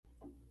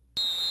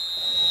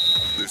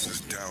This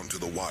is Down to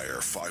the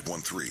Wire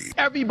 513.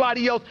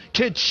 Everybody else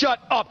can shut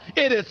up.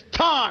 It is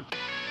time.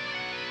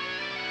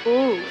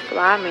 Ooh,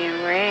 Fly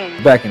Man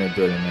Ring. Back in the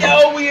building, man.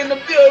 Yo, we in the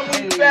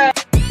building. We back.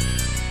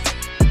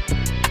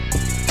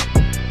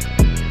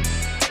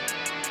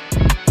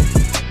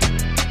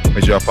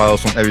 Make sure y'all follow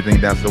us on everything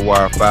Down to the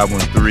Wire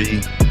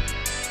 513.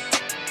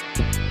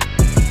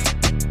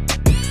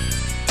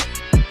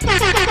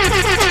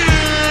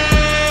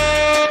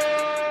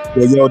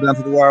 Yo, Down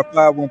to the Wire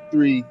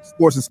 513,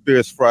 Sports and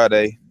Spirits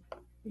Friday.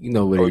 You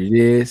know what it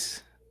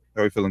is.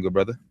 How are you feeling, good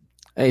brother?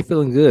 Hey,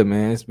 feeling good,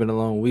 man. It's been a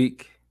long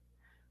week.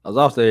 I was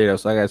off today, though,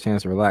 so I got a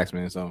chance to relax,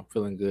 man. So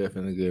feeling good,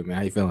 man.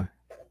 How you feeling?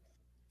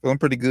 Feeling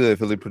pretty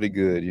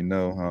good. You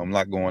know, a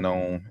lot going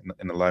on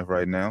in the life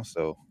right now.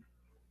 So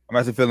I'm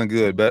actually feeling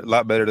good, but a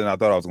lot better than I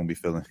thought I was going to be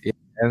feeling. Yeah,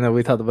 I know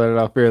we talked about it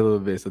off air a little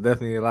bit, so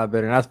definitely a lot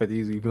better than I expected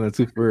you to be feeling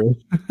too, for real.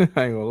 I ain't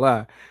gonna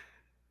lie.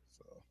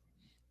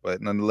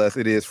 But nonetheless,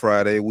 it is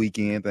Friday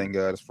weekend. Thank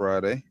God it's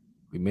Friday.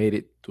 We made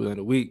it to the end of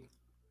the week.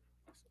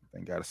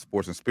 Thank God it's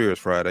Sports and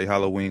Spirits Friday,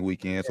 Halloween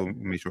weekend. So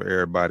make sure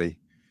everybody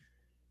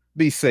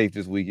be safe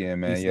this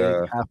weekend, man.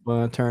 Yeah, have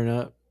fun, turn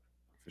up.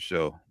 For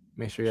sure.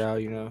 Make sure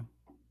y'all,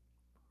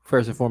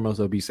 first and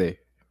foremost, be safe.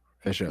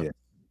 For sure.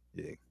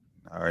 Yeah.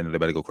 All right,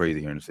 everybody go crazy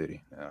here in the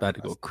city. About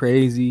to go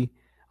crazy.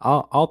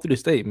 All through the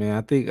state, man.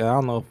 I think I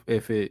don't know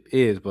if it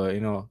is, but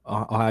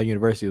Ohio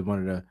University is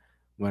one of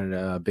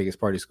the biggest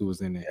party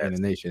schools in the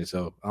nation.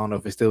 So I don't know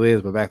if it still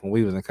is, but back when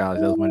we was in college,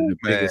 that was one of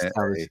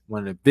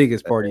the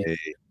biggest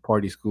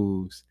party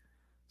schools.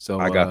 So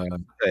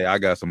I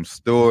got some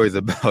stories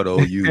about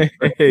OU.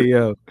 Hey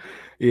yo,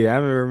 yeah, I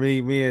remember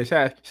me and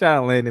shout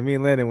out Landon. Me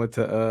and Landon went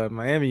to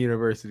Miami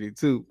University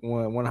too.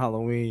 One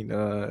Halloween,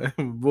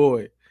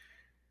 boy.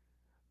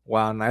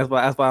 Wow, nice.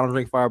 That's why I don't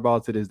drink Fireball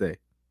to this day,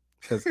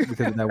 because of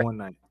that one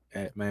night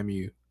at Miami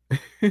U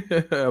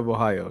of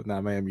Ohio,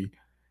 not Miami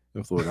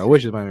in Florida. I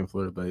wish it was Miami in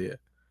Florida, but yeah.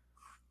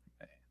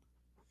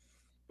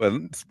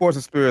 But Sports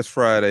and Spirits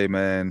Friday,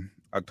 man,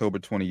 October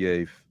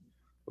 28th.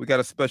 We got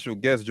a special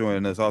guest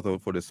joining us also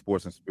for the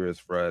Sports and Spirits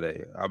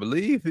Friday. I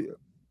believe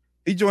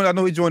he joined. I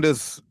know he joined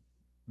us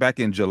back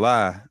in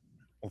July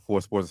for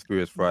Sports and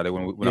Spirits Friday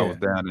when I was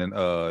down in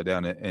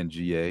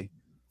NGA.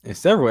 And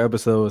several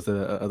episodes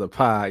of the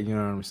pod, you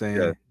know what I'm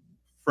saying? Yeah.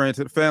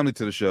 Family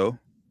to the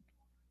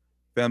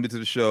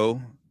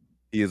show.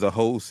 He is a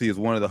host. He is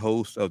one of the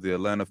hosts of the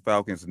Atlanta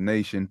Falcons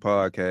Nation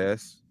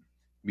podcast.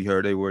 We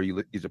heard where you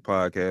get your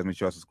podcast. Make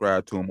sure I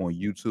subscribe to him on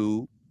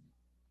YouTube.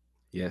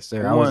 Yes,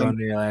 sir. I was on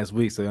there last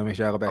week, so make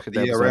sure I go back to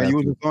that. Yeah, right. You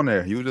was just on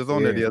there.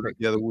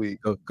 The other week.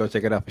 Go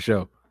check it out for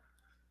sure.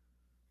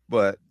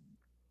 But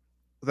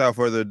without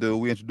further ado,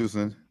 we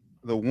introducing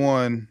the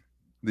one,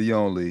 the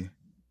only,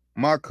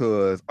 our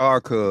cuz,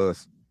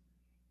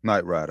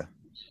 Knight Rider.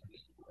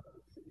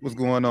 What's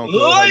going on?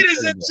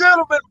 Ladies and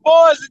gentlemen,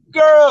 boys and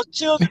girls,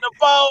 children of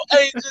all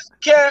ages,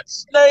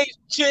 cats, snakes,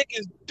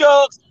 chickens,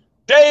 ducks,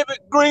 David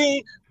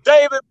Green,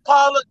 David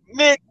Pollard,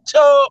 Nick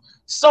Chubb,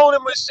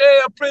 Sony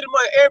Michelle, pretty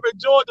much every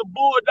Georgia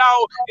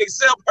Bulldog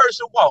except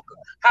Herschel Walker.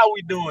 How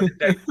we doing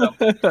today?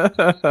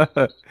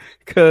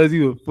 Cuz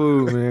you a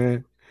fool,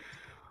 man.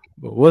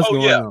 But what's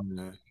going on,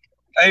 man?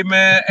 Hey,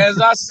 man,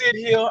 as I sit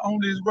here on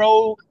this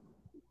road,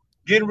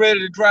 getting ready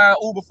to drive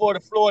Uber for the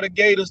Florida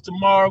Gators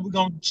tomorrow. We're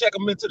going to check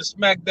them into the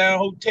SmackDown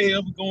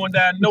Hotel. We're going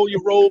down Know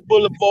Your Road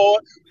Boulevard.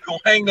 We're going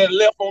to hang that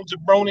left on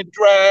Jabroni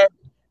Drive.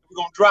 We're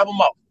going to drop them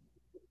off.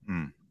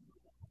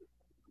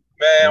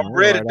 Man, I'm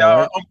ready,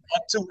 dog. I'm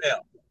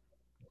 2M.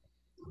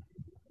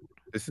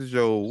 This is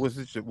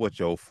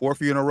your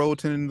fourth year in a row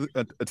attending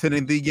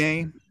the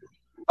game?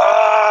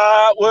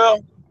 Well,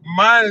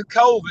 mine is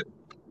COVID.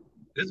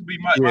 This will be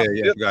my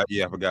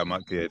I forgot my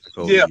kids.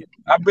 Yeah,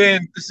 I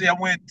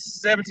went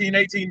 17,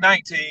 18,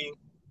 19.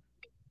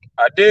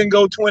 I didn't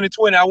go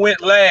 2020. I went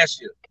last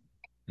year.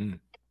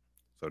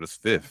 So this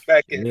fifth.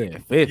 Back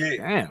in fifth.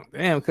 Yeah.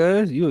 Damn,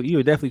 cuz you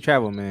would definitely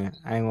travel, man.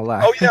 I ain't gonna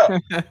lie. Oh yeah.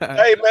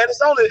 Hey man,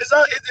 it's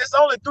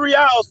only 3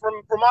 hours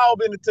from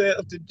Albany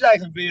to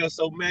Jacksonville.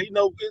 So man,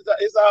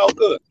 it's all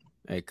good.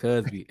 Hey,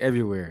 cuz be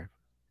everywhere.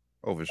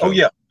 Oh, for sure. Oh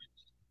yeah.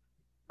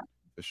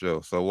 For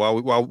sure. So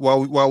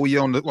while we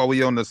on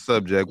the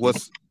subject,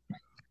 what's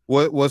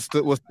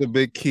the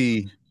big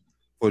key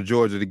for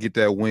Georgia to get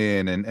that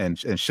win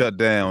and shut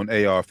down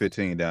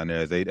AR-15 down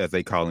there as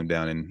they call him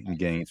down in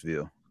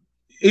Gainesville?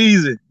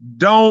 Easy.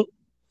 Don't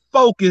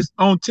focus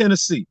on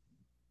Tennessee.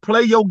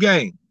 Play your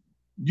game.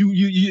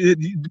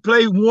 You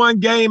play one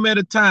game at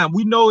a time.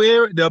 We know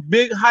the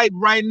big hype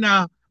right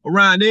now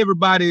around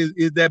everybody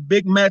is that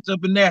big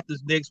matchup in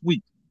Athens next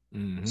week.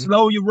 Mm-hmm.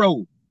 Slow your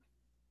roll.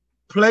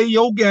 Play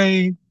your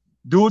game.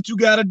 Do what you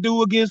got to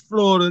do against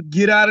Florida.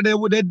 Get out of there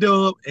with that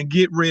dub and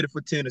get ready for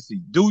Tennessee.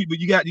 But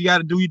you got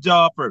to do your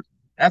job first.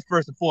 That's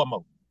first and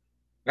foremost.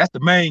 That's the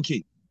main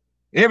key.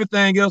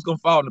 Everything else gonna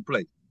fall into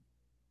place.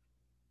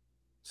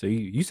 So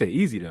you say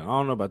easy though. I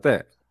don't know about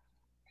that.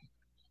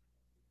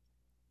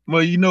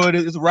 Well,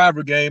 it's a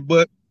rivalry game,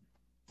 but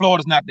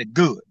Florida's not that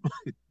good.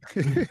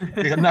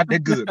 They're not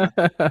that good.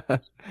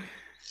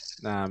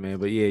 Nah, man.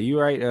 But yeah,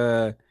 you're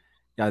right.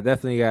 Y'all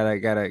definitely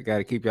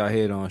gotta keep y'all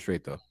head on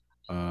straight though.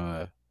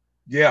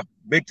 Yeah,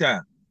 big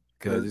time.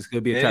 Because this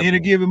could be a At trap any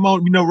game. given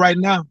moment, right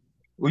now.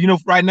 Well,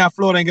 right now,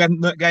 Florida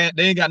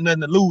ain't got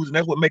nothing to lose, and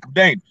that's what make them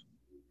dangerous.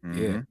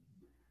 Yeah.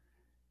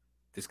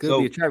 This could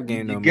be a trap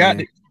game though,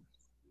 man.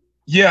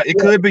 Yeah, it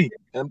could be.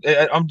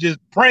 I'm just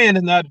praying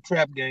it's not a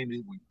trap game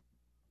this week.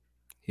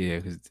 Yeah,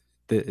 because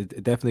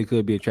it definitely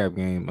could be a trap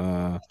game.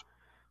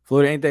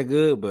 Florida ain't that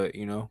good, but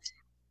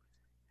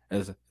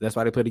that's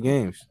why they play the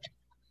games.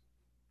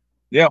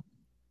 Yeah,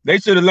 they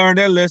should have learned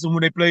that lesson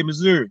when they played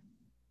Missouri.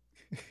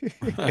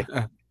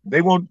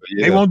 They won't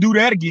do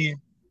that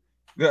again.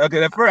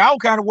 Okay, at first I was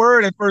kind of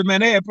worried at first, man.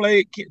 They had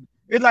played.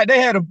 It's like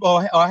they had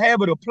a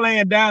habit of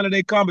playing down to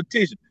their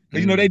competition.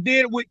 Because they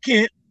did it with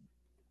Kent,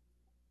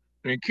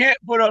 and Kent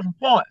put up some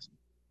points,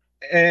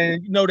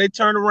 and they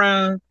turned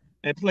around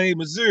and played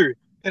Missouri,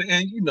 and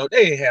they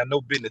ain't have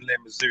no business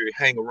letting Missouri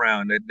hang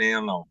around that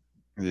damn long.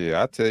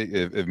 Yeah, I tell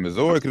you, if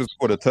Missouri could have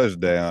scored a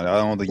touchdown, I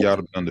don't think y'all would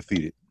have been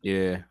undefeated.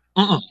 Yeah.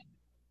 That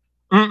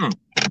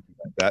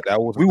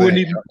was we wouldn't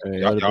even.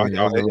 Y'all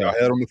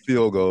had on the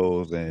field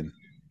goals and.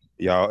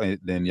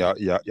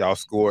 Y'all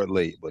scored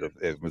late, but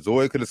if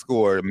Missouri could have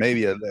scored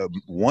maybe a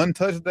one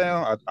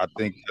touchdown, I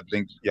think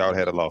y'all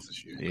had a loss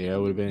this year. Yeah, it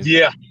would have been.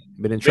 Yeah,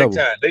 been in trouble.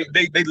 Time. They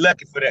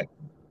lucky for that.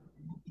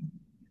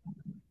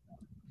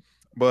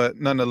 But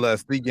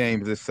nonetheless, 3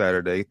 games this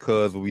Saturday.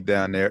 Cuz will be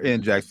down there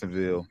in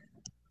Jacksonville,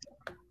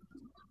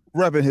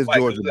 repping his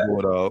Georgia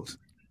Bulldogs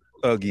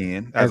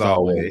again, as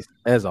always.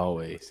 As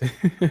always. Got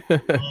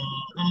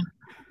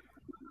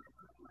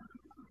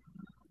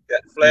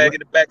the flag in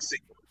the back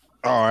seat.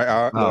 All right.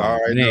 I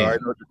know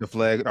the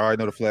flag. I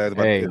know the flag's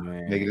about hey, to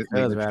man.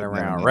 Cuz right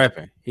around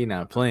repping. He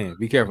not playing.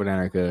 Be careful down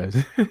there, cuz.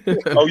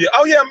 Oh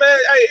yeah, man.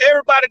 Hey,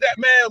 everybody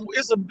man,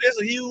 it's a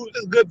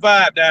good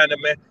vibe down there,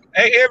 man.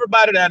 Hey,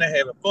 everybody down there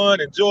having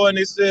fun, enjoying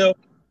themselves.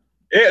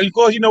 Yeah, of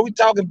course, we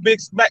talking big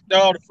smack to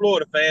all the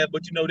Florida fans,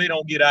 but they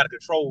don't get out of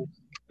control.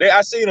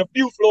 I seen a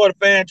few Florida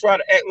fans try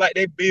to act like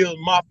they Bills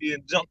Mafia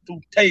and jump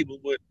through tables,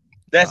 but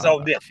that's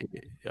on them.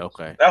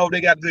 Okay. I hope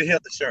they got good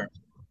health insurance.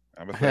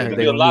 There's gonna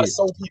be a lot of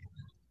soul people.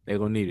 They're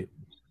gonna need it.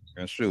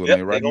 That's true. I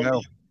mean,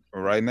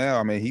 right now,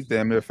 I mean, he's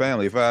damn near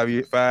family.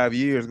 5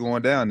 years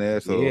going down there.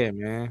 So yeah,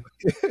 man.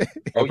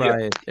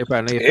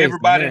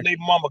 Everybody and their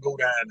mama go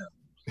down there.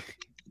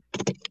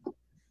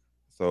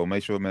 So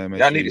make sure, man.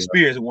 Y'all need to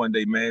experience it one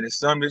day, man. It's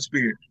something to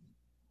experience.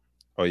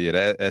 Oh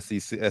yeah, that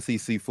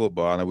SEC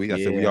football. I know we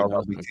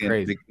all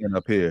Big Ten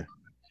up here.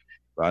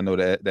 But I know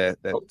that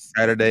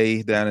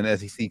Saturday down in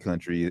SEC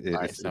country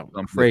is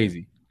something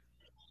crazy.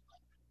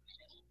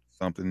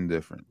 Something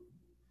different.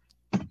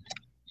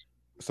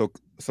 So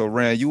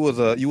Rand, you was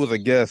a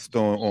guest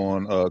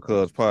on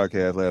Cuz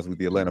podcast last week,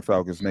 the Atlanta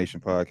Falcons Nation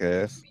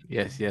podcast.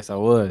 Yes, I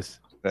was.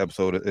 The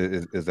episode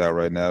is out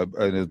right now,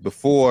 and it's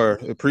before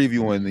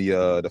previewing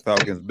the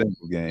Falcons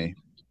Bengals game.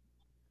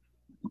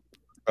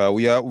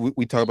 We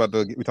talked about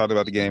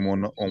the game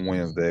on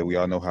Wednesday. We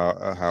all know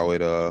how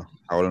it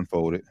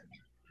unfolded.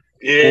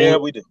 Yeah,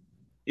 we do.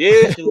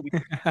 Yeah,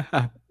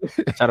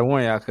 try to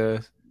warn y'all,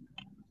 cuz.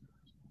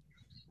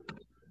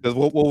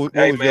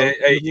 Hey man,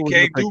 you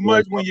can't do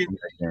much when you.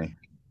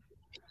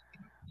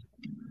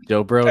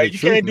 Joe Burrow. Hey, you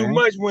can't do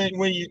much when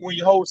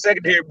your whole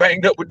secondary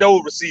banged up with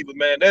those receivers,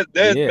 man.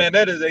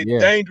 That is a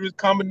dangerous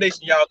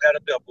combination y'all got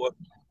up there, boy.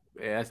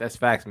 Yeah, that's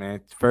facts,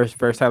 man. First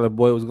Tyler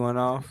Boyd was going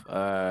off.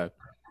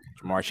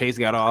 Jamar Chase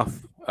got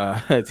off.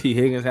 T.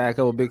 Higgins had a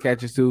couple big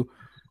catches too.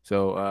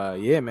 So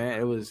yeah, man,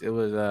 it was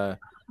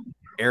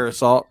air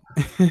assault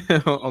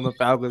on the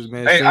Falcons,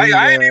 man. Hey,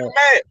 I ain't even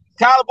mad.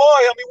 Tyler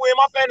Boyd helped me win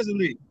my fantasy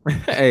league.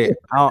 Hey,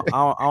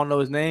 I don't know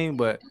his name,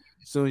 but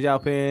as soon as y'all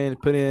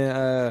put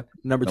in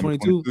number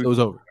 22, it was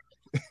over.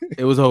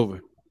 It was over.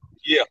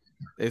 Yeah.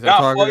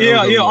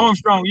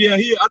 Armstrong. Yeah,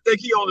 I think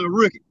he only a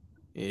rookie.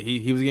 Yeah,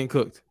 he was getting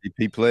cooked.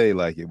 He played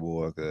like it,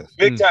 boy.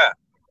 Big time.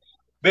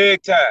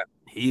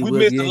 We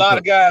missed a lot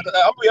of guys.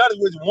 I'll be honest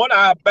with you. One of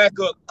our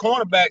backup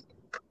cornerback,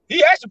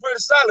 he actually pretty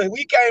solid.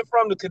 We came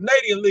from the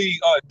Canadian League,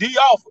 D.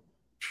 Offer.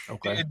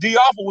 Okay. D.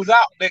 Offer was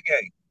out that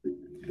game.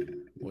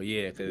 Well,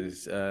 yeah,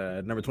 because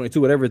number 22,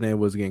 whatever his name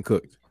was, getting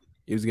cooked.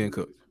 He was getting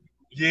cooked.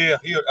 Yeah,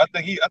 I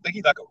think he's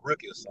like a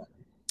rookie or something.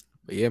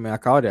 But yeah, man, I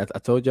called it. I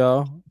told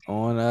y'all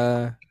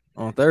on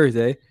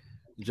Thursday,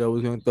 Joe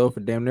was going to throw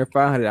for damn near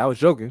 500. I was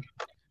joking,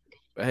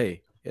 but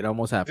hey, it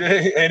almost happened.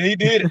 And he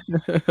did it.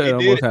 It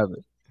almost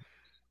happened.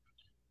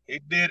 He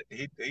did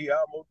it. He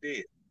almost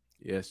did.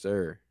 Yes,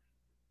 sir.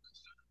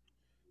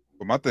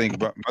 But my thing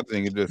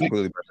is just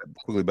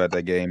quickly about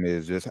that game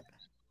is just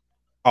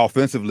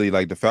offensively,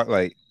 like the fact,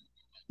 like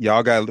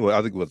y'all got,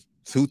 I think it was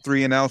 2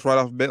 3-and-outs right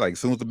off the bat. Like as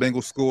soon as the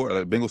Bengals scored,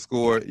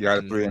 you got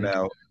a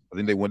 3-and-out. I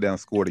think they went down and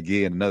scored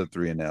again, another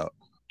 3-and-out.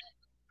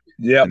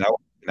 Yeah, and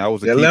that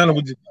was the Atlanta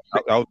key.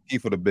 That was key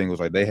for the Bengals.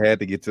 Like they had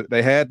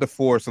to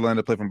force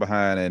Atlanta to play from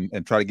behind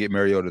and try to get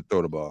Mariota to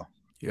throw the ball.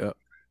 Yep.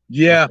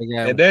 Yeah,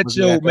 and that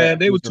showed, man.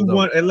 They were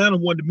 2-1. Atlanta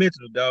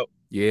one-dimensional, dog.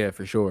 Yeah,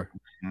 for sure.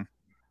 Mm-hmm.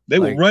 They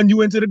will Like- run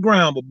you into the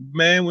ground, but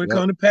man, when it Yep.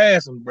 comes to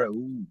passing, bro,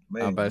 ooh,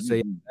 man. I'm about to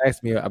say,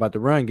 ask me about the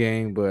run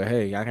game, but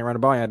hey, I can run the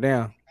ball y'all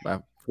down by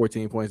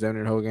 14.7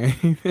 in the whole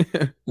game.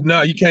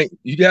 No, you can't.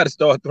 You got to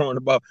start throwing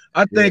the ball.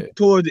 I think Yeah.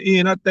 towards the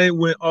end, I think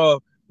when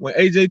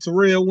AJ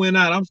Terrell went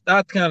out,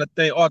 I kind of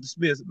think Arthur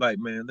Smith's like,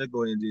 man, let's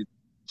go ahead and just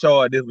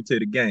charge this one to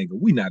the game. Cause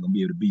we're not gonna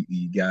be able to beat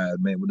these guys,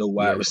 man, with no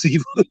wide Yeah.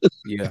 receiver.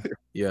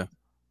 yeah.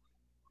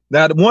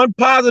 Now, the one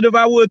positive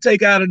I would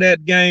take out of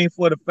that game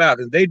for the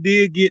Falcons, they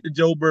did get to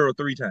Joe Burrow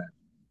 3 times.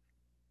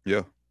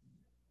 Yeah.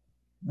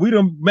 We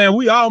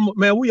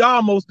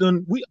almost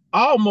done.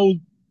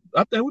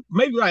 I think we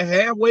maybe like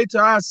halfway to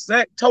our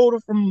sack total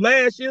from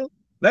last year.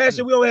 Last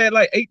year we only had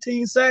like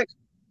 18 sacks.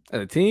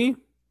 As a team,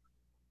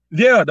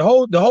 Yeah, the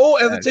whole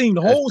as a That's- team,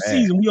 the that's whole bad.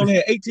 season we only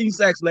had 18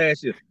 sacks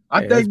last year.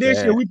 I Yeah, think that's this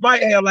year bad. we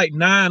might have like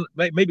 9,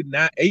 like maybe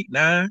 9, 8,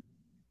 9.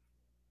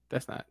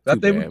 that's not. I Too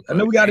think bad, I know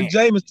but we got the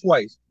damn. Jameis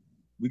twice.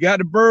 We got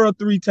the Burrow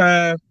 3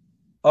 times.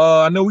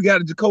 I know we got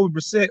the Jacoby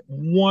Brissett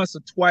once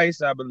or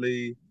twice, I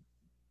believe.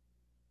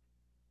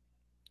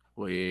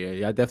 Well, yeah,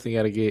 y'all definitely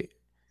got to get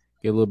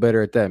a little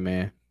better at that,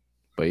 man.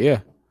 But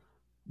yeah,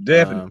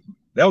 Definitely.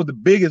 That was the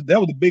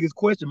biggest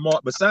question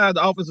mark. Besides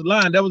the offensive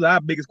line, that was our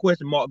biggest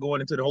question mark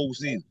going into the whole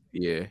season.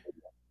 yeah.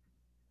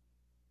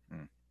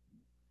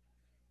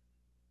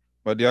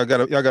 But y'all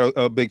got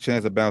a big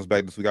chance to bounce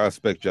back this week. I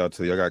expect y'all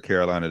to. Y'all got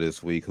Carolina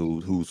this week,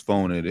 who's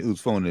phoning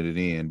it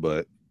in.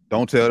 But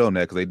don't tell them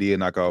that because they did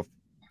knock off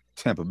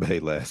Tampa Bay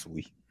last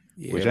week.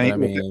 Yeah, Which but ain't- I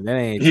mean, that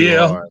ain't too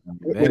Yeah. hard.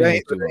 That It ain't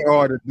ain't too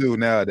hard to do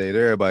nowadays.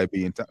 Everybody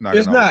being knocking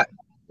It's off not.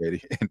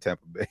 Brady in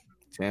Tampa Bay.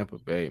 Tampa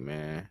Bay,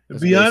 man. To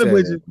That's be a great honest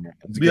with segue, man.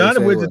 That's a Be great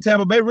honest with you, segue.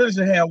 Tampa Bay really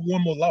should have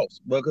one more loss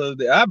because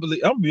I'm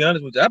gonna be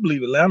honest with you. I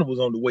believe Atlanta was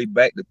on the way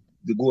back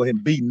to go ahead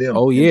and beating them.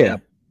 Oh in yeah,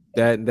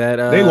 Tampa.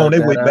 they were on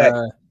their way back.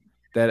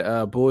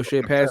 That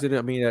bullshit passing.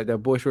 I mean that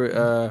bullshit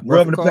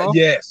Rubbing the call. pass.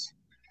 Yes.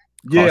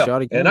 Cost Yeah. y'all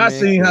the game, And I man,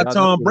 seen how 'cause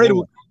y'all Tom just Brady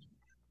won.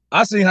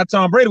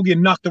 was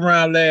getting knocked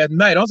around last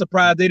night. I'm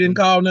surprised they didn't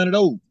call none of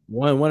those.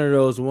 One of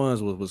those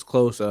ones was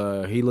close.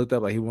 He looked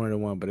up like he wanted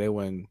one, but they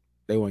wouldn't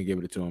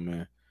give it to him,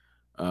 man.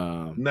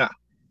 Nah.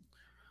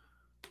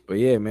 But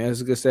yeah, man,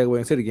 it's a good segue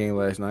into the game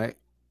last night.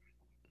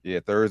 Yeah,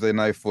 Thursday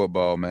night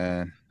football,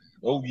 man.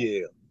 Oh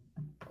yeah.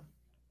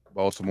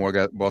 Baltimore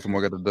got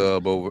the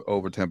dub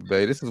over Tampa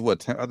Bay. This is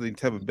what I think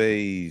Tampa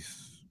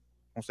Bay's.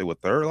 I want to say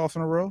what, third loss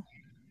in a row.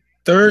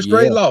 Third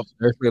straight Yeah. loss.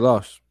 Third straight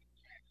loss.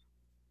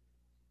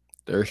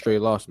 Third straight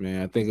loss,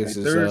 man. I think this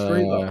is Third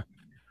straight loss.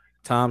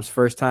 Tom's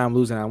first time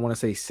losing. I want to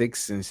say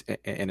 6 in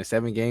a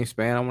 7-game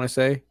span. I want to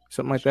say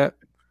something like that.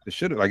 It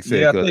should have, like I said,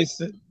 Yeah, I 'cause think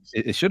so.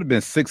 it should have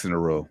been 6 in a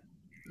row.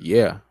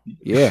 Yeah.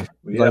 Yeah.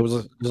 Like, it was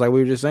just like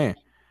we were just saying.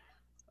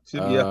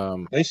 Should be, yeah.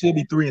 They should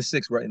be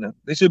 3-6 right now.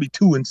 They should be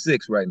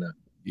 2-6 right now.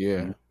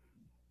 Yeah.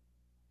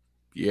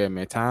 Yeah,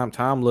 man.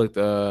 Tom looked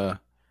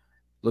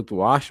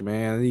washed,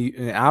 man.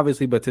 And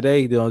obviously, but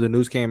today the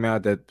news came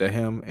out that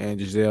him and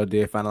Giselle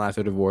did finalize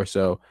their divorce.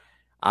 So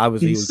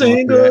obviously He's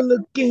he was going through single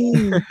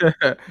again.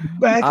 that.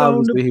 Back on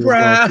Obviously, the he was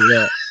going prize. through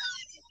that.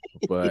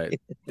 But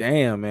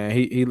damn, man,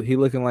 he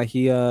looking like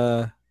he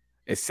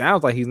it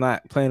sounds like he's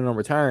not planning on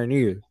retiring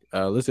either.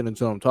 Listening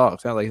to him talk,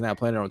 sounds like he's not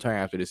planning on retiring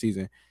after the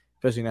season.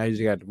 Especially now he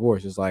just got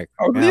divorced. It's like,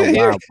 Oh, man,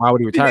 yeah. why would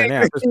he retire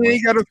now? at this He point?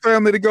 ain't got a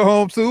family to go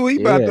home to. He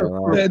about Yeah, to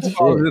like, Man,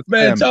 all his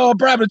Man, family. Tom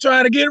probably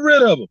trying to get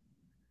rid of him.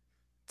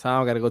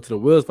 Tom got to go to the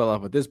wheels fell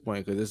off at this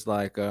point because it's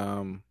like,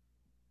 why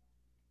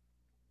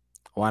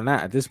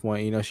not at this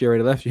point? You know, she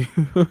already left you.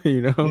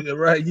 You know, Yeah,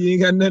 right. You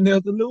ain't got nothing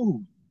else to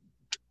lose.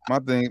 My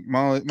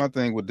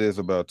thing with this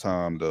about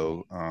Tom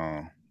though,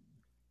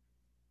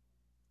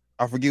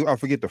 I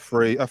forget the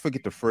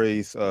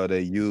phrase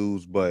they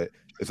use, but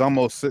it's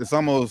almost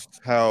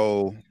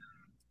how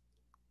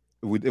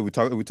we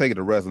take it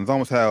to wrestling. It's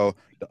almost how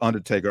the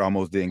Undertaker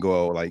almost didn't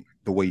go out like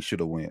the way he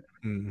should have went.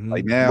 Mhm.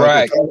 Like now,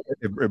 Right.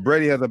 if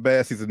Brady has a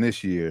bad season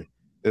this year,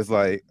 it's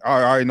like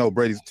I already know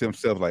Brady's to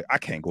himself like I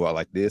can't go out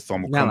like this, so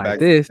I'm gonna Not come like back.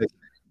 this.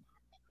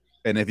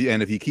 And if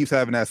he keeps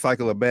having that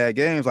cycle of bad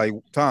games, like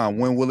Tom,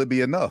 when will it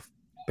be enough?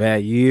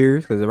 Bad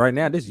years because right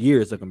now this year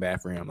is looking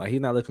bad for him. Like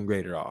he's not looking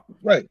great at all.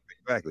 Right.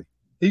 Exactly.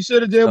 He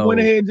should have just So- went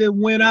ahead and just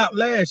went out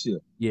last year.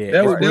 Yeah,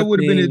 That it's would one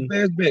have been his thing-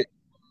 best bet.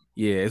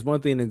 Yeah, it's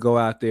one thing to go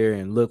out there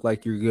and look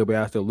like you're good, but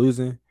out there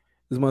losing.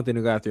 It's one thing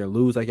to go out there and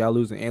lose like y'all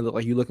losing and look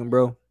like you looking,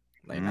 bro.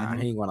 Like, nah,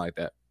 he ain't going like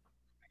that.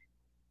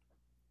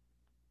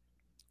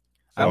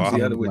 I was, I'm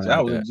the other going which like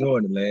I was that.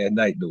 enjoying it last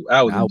night, though.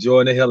 I was I-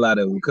 enjoying the hell out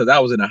of it because I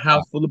was in a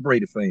house full of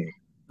Brady fans.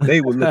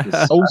 They were looking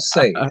so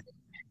sad.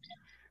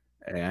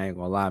 Hey, I ain't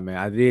gonna lie, man.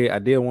 I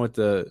did want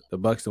the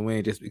Bucks to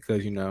win just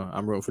because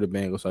I'm rooting for the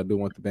Bengals, so I do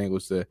want the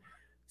Bengals to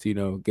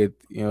get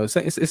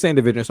it's same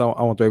division, so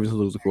I want the Ravens to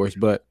lose, of course.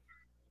 But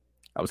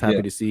I was happy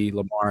Yeah. to see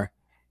Lamar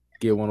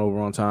get one over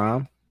on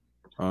Tom.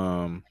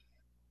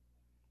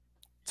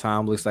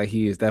 Tom looks like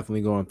he is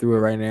definitely going through it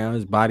right now.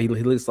 His body,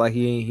 he looks like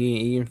he ain't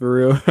eating for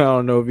real. I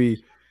don't know if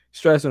he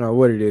stressing or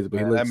what it is, but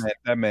he looks,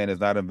 that man is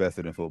not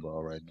invested in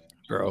football right now.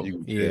 bro. You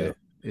can Yeah, tell.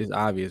 It's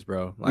obvious,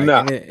 bro. Like, Nah.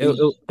 and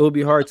it'll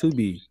be hard to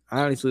be.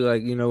 Honestly,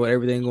 like, you know, with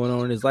everything going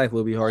on in his life,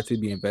 it'll be hard to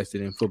be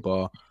invested in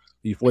football.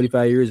 You're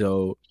 45 years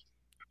old.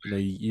 You know,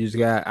 you just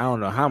got, I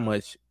don't know how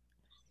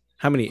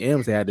many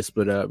M's they had to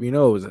split up. You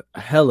know, it was a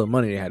hell of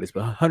money they had to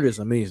split. Hundreds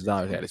of millions of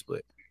dollars they had to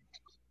split.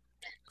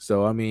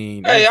 So, I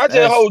mean, Hey, I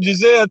just hope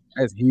Giselle.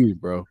 That's huge,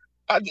 bro.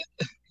 I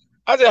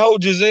just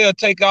hope Giselle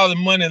take all the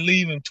money and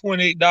leave him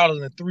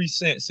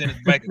 $28.03 in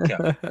his bank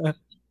account.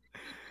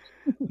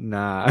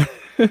 Nah,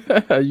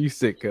 you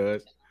sick,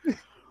 cuz.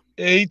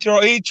 Yeah, he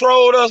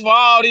trolled us for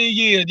all these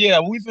years. Yeah,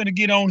 we finna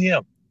get on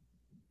him.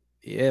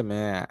 Yeah,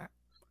 man.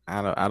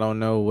 I don't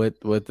know what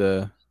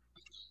the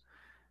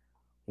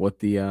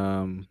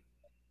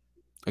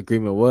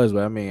agreement was,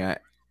 but I mean,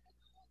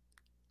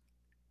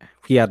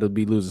 he had to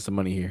be losing some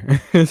money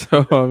here.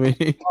 So I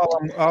mean,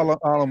 all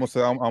I'm gonna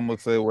say, I'm gonna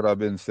say what I've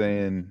been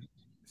saying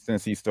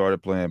since he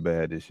started playing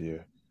bad this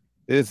year.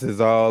 This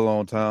is all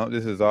on Tom.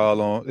 This is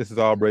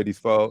all Brady's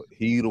fault.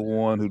 He the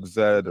one who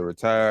decided to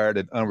retire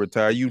and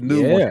unretire. You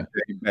knew once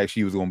he came back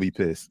she was gonna be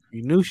pissed.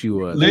 You knew she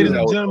was. Ladies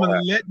and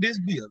gentlemen, let this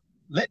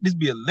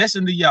be a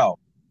lesson to y'all.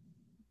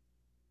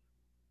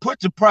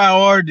 Put your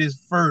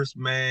priorities first,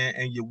 man,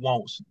 and your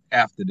wants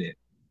after that.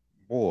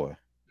 Boy.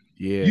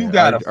 Yeah. You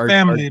got a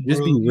family, bro.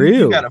 Just be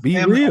real. You got a be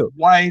family, real. A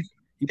wife,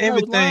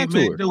 everything, man,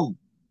 dude.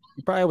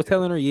 You probably was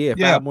telling her,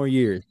 5 more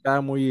years,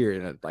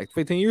 like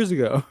 15 years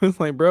ago. It's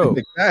like, bro,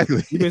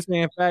 exactly. You've been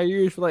saying 5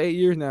 years for like 8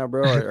 years now,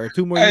 bro, or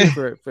 2 more years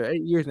for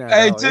 8 years now.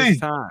 Hey, it's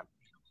time.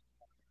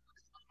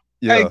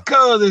 Yeah. Hey,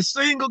 cuz as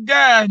single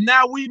guys,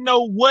 now we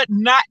know what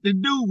not to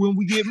do when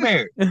we get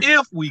married,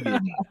 if we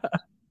get married.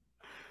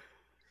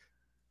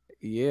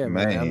 Yeah,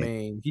 man. I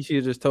mean, he should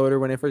have just told her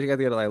when they first got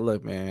together, like,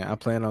 look, man, I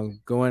plan on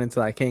going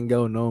until I can't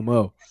go no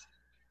more.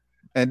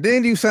 And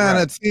then you sign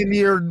a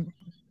 10-year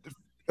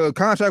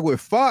contract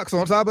with Fox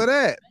on top of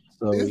that.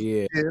 So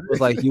yeah, it was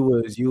like you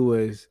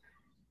was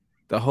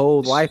the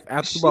whole life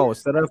after football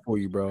was set up for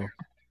you, bro.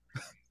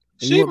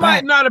 She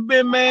might not have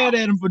been mad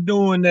at him for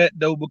doing that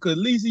though, because at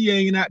least he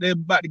ain't out there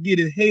about to get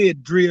his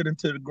head drilled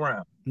into the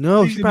ground.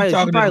 No, she probably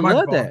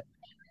loved that.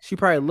 She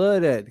probably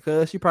loved that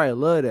because she probably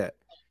loved that.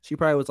 She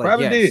probably was like,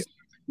 yes,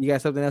 you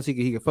got something else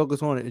he can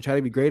focus on and try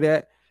to be great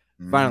at.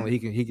 Mm-hmm. Finally,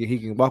 he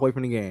can walk away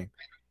from the game.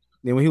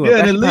 Then when he went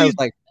back, he was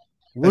like,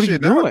 what are you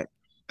doing?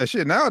 That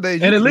shit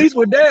nowadays. And at least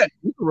with that,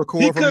 you can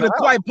record. He could have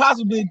quite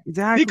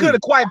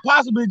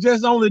possibly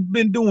just only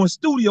been doing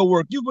studio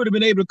work. You could have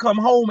been able to come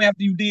home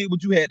after you did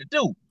what you had to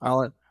do.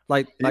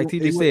 Like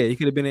TJ said, he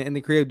could have been in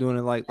the crib doing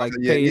it, like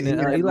Peyton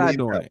and Eli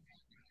doing it.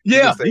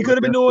 Yeah, he could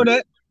have been doing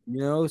that. You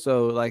know,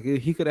 so like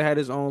he could have had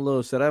his own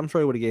little setup. I'm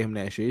sure he would have gave him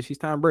that shit. She's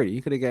Tom Brady. He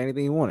could have got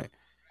anything he wanted.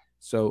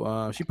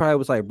 So she probably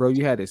was like, bro,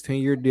 you had this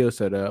 10-year deal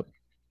set up.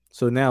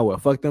 So now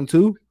what? Fuck them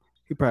too?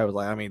 He probably was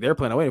like, I mean, they're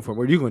planning on waiting for him.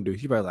 What are you gonna do?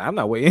 She probably like, I'm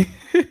not waiting.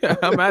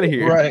 I'm out of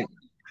here. Right.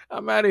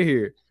 I'm out of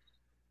here.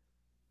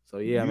 So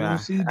yeah, man,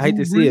 I hate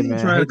to see it,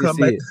 man. I hate to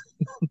see it.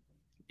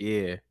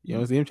 Yeah, you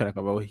don't see him trying to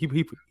come over. He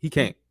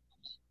can't.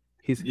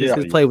 His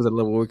play was at a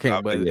level where he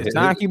can't. But if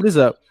Tom keep this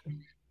up,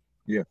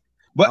 yeah.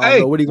 But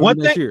hey, what are you gonna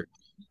do next year?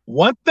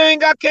 One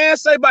thing I can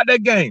say about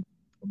that game,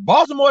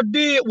 Baltimore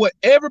did what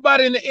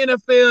everybody in the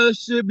NFL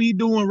should be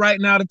doing right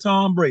now to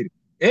Tom Brady.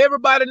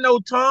 Everybody know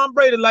Tom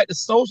Brady like the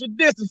social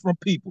distance from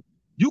people.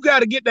 You got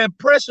to get that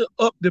pressure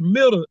up the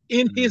middle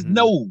in his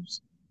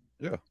nose.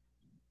 Yeah.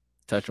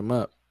 Touch him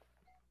up.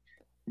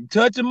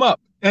 Touch him up.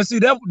 And see,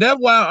 that's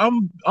why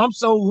I'm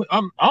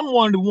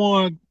one of the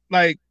ones,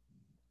 like,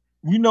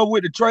 you know,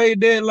 with the trade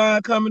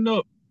deadline coming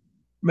up,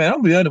 man, I'm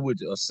gonna be honest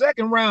with you. A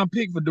second round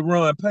pick for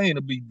Daron Payne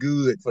will be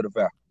good for the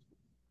Falcons.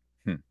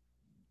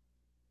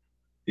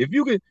 If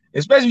you could,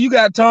 especially if you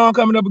got Tom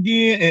coming up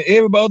again and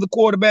every other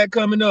quarterback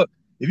coming up,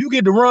 if you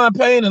get Daron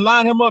Payne and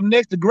line him up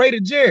next to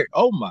Grady Jarrett,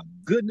 oh my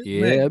goodness,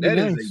 man, that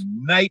is a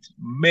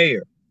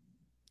nightmare.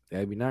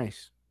 That'd be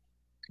nice.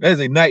 That is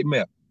a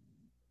nightmare.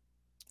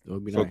 It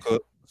would be nice.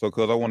 So,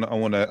 cuz I want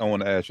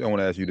to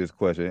ask you this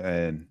question,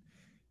 and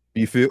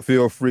you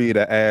feel free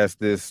to ask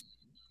this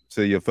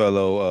to your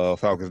fellow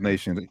Falcons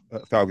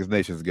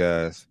Nations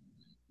guys.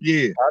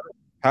 Yeah.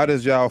 How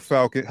does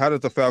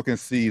the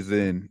Falcons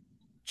season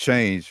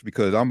change?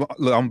 Because I'm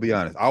gonna be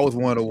honest. I was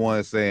one of the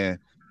ones saying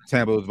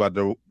Tampa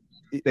was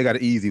they got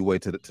an easy way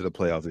to the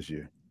playoffs this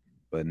year.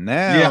 But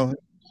now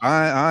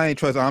I ain't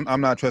trusting. I'm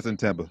not trusting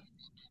Tampa.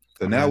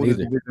 So now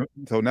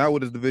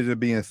with this division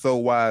being so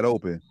wide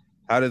open,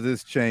 how does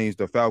this change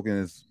the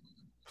Falcons'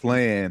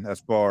 plan as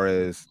far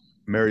as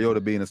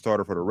Mariota being a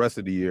starter for the rest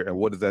of the year, and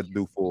what does that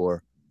do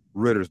for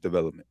Ritter's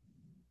development?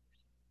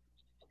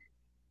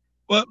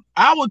 Well,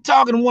 I was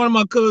talking to one of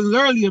my cousins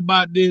earlier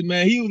about this,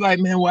 man. He was like,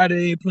 man, why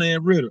they ain't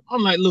playing Ritter?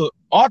 I'm like, look,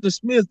 Arthur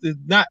Smith is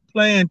not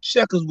playing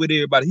checkers with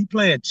everybody. He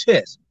playing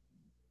chess.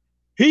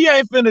 He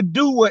ain't finna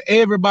do what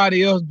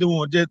everybody else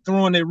doing, just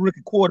throwing that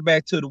rookie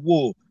quarterback to the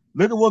wolves.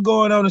 Look at what's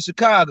going on in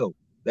Chicago.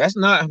 That's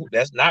not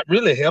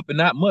really helping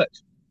that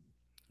much.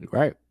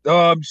 Right.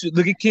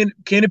 Look at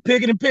Kenny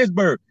Pickett in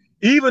Pittsburgh.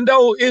 Even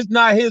though it's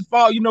not his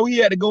fault, you know, he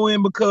had to go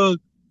in because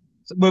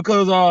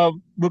because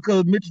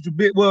Mitchell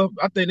Trubisky. Well,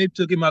 I think they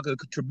took him out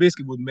because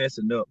Trubisky was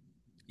messing up.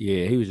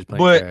 Yeah, he was just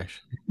playing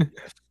trash.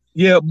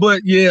 Yeah,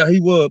 he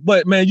was.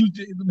 But man,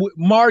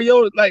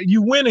 Mario, like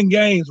you winning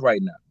games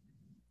right now.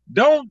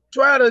 Don't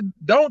try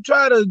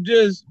to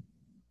just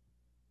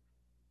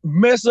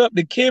mess up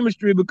the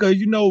chemistry because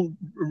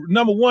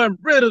number one,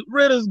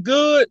 Ritter's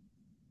good,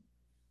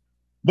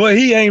 but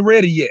he ain't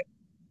ready yet.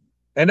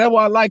 And that's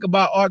what I like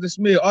about Arthur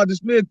Smith. Arthur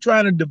Smith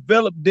trying to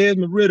develop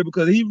Desmond Ridder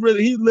because he's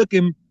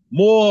looking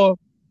more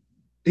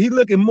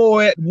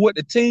at what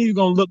the team's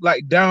gonna look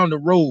like down the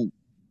road,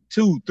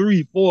 2,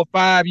 3, 4,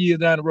 5 years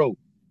down the road.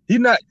 He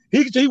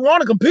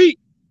want to compete.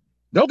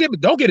 Don't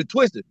get it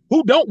twisted.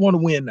 Who don't want to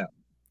win now?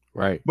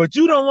 Right. But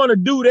you don't want to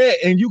do that,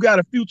 and you got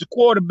a future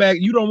quarterback.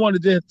 You don't want to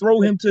just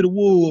throw him to the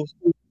wolves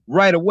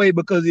right away,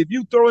 because if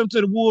you throw him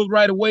to the wolves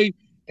right away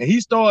and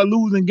he start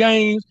losing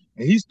games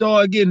and he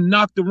start getting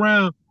knocked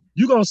around,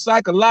 you're gonna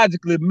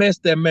psychologically mess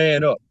that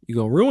man up.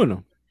 You're gonna ruin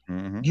him.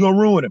 Mm-hmm. You're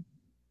gonna ruin him.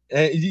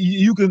 And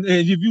you can,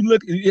 and if you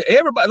look,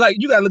 everybody, like,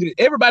 you gotta look at it.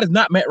 Everybody's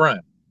not Matt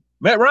Ryan.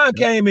 Matt Ryan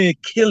came in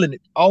killing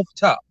it off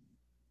top.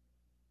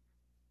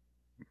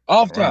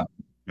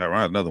 Matt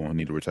Ryan's another one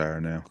need to retire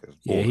now.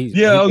 He's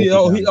done. He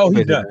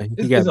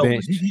got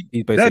benched.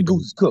 That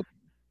goose is cooked.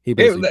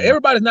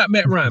 Everybody's not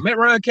Matt Ryan. Matt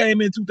Ryan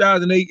came in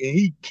 2008 and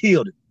he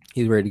killed it.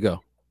 He's ready to go.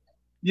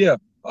 Yeah,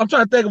 I'm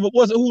trying to think of who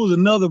was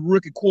another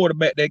rookie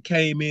quarterback that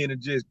came in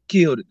and just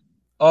killed it.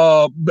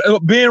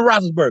 Ben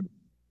Roethlisberger.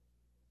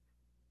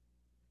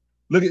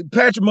 Look at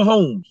Patrick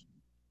Mahomes.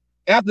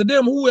 After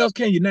them, who else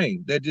can you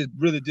name that just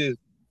really just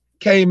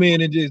came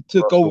in and just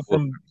took over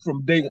from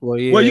day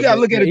one? Well, you got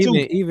to look at it too.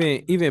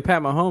 Even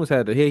Pat Mahomes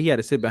had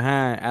to sit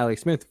behind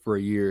Alex Smith for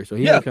a year, so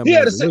he had to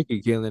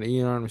rookie killing it.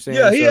 You know what I'm saying?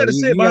 Yeah, he had to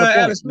sit behind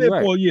Alex Smith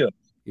for a year.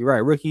 You're right.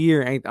 Rookie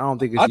year ain't. I don't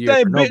think it's a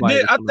year for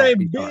nobody. I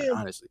think Ben,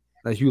 honestly,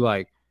 unless you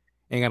like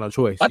ain't got no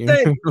choice. I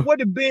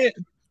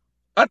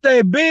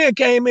think Ben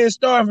came in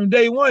starting from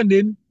day one,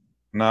 didn't he?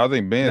 No, I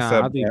think Ben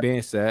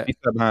sat. He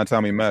sat behind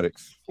Tommy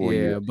Maddox for a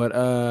year. But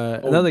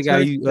another guy,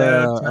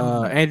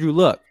 Andrew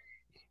Luck.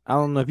 I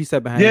don't know if he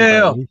sat behind.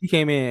 Yeah, he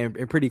came in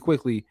and pretty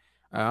quickly.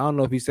 I don't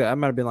know if he sat. I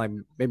might have been like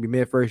maybe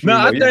mid first year. No,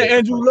 I think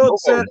Andrew Luck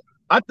sat.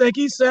 I think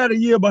he sat a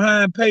year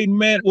behind Peyton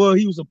Manning. Well,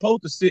 he was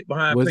supposed to sit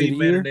behind Peyton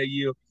Manning that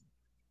year.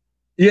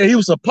 Yeah, he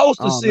was supposed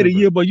to sit a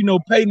year, but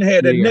Peyton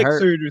had that neck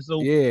surgery, so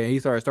he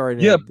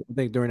started. I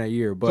think during that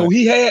year, but so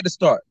he had to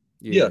start.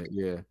 Yeah.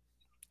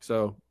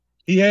 So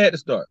he had to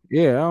start.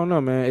 Yeah, I don't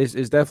know, man.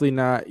 It's definitely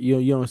not.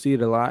 You don't see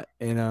it a lot,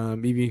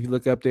 and even if you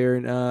look up there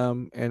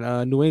in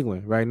New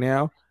England right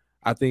now,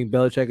 I think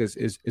Belichick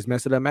is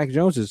messing up Mac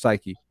Jones'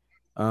 psyche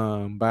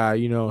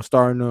by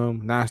starting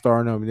him, not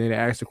starting him, and then they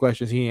ask the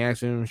questions he ain't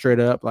answering them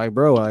straight up. Like,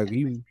 bro, like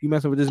you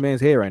messing with this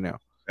man's head right now.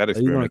 He's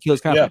gonna kill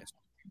his confidence.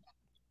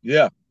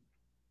 Yeah.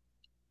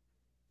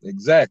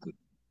 Exactly.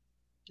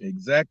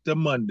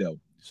 Exactamundo.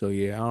 So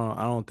yeah,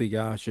 I don't think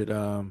y'all should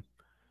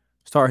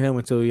start him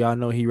until y'all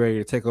know he ready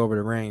to take over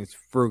the reins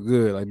for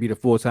good, like be the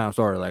full-time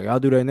starter. Like, I'll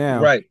do that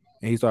now. Right.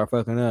 And he start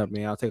fucking up,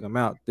 man. I'll take him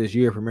out this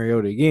year for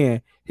Mariota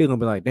again. He's gonna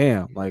be like,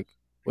 damn, like,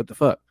 what the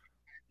fuck?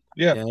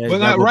 Yeah, but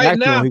like right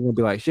now, he's gonna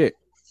be like, shit.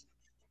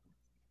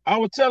 I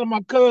was telling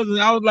my cousin,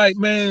 I was like,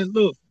 man,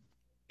 look,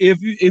 if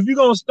you're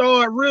gonna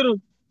start Ridder,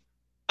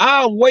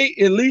 I'll wait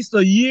at least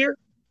a year,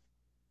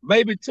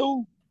 maybe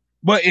 2.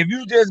 But if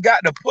you just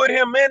got to put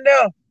him in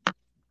there,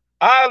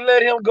 I'll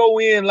let him go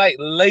in like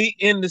late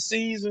in the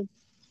season.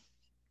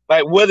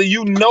 Like, whether if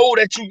you know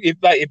that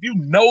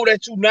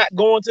you're not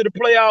going to the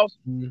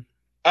playoffs,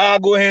 I'll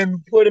go ahead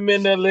and put him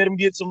in there, let him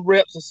get some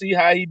reps and see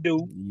how he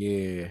do.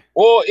 Yeah.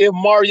 Or if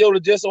Mariota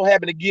just so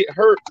happen to get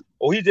hurt,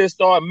 or he just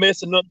start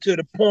messing up to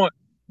the point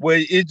where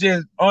it's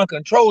just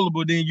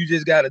uncontrollable, then you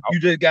just gotta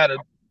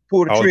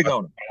pull the trigger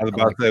on him. I was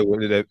about to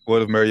say,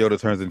 what if Mariota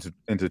turns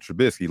into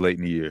Trubisky late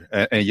in the year,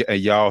 and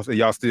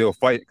y'all still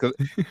fight? Because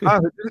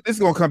it's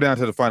gonna come down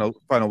to the final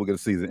week of the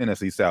season.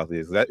 NFC South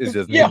is that is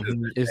just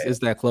it's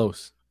that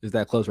close. It's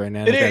that close right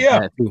now. It is,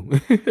 bad too.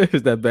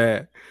 It's that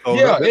bad. So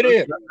it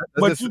is.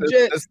 But let's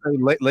just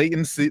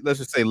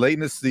say late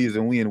in the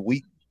season, we in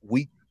week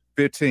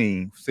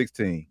 15,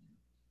 16.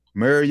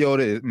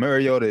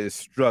 Mariota is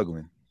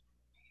struggling.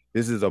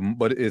 This is a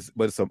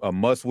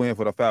must win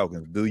for the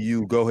Falcons. Do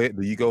you go ahead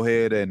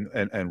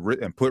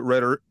and put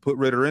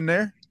Ridder in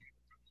there?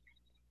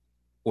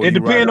 Or it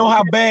depends on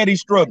how bad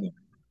he's struggling.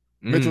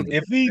 Mitchell,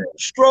 if he's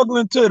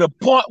struggling to the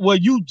point where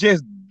you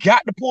just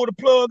got to pull the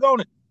plug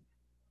on it,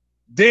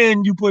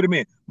 then you put him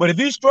in. But if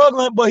he's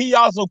struggling, but he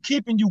also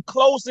keeping you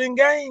close in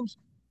games,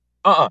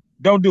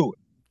 don't do it.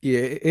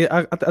 Yeah,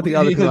 I think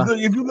how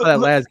that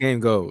last game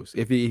goes.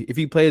 If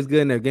he plays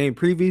good in the game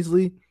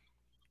previously,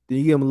 then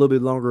you give him a little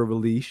bit longer of a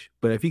leash.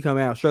 But if he come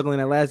out struggling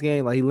that last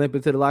game, like he limped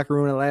into the locker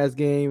room in the last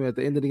game, at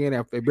the end of the game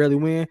after they barely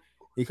win,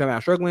 he come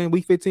out struggling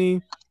week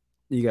 15,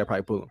 you gotta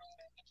probably pull him.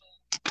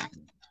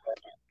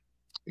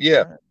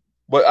 Yeah,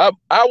 but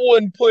I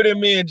wouldn't put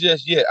him in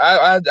just yet.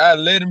 I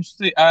let him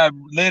sit. I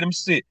let him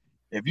sit.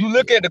 If you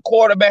look at the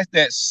quarterbacks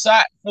that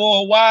sat for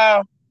a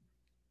while,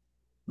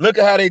 look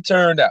at how they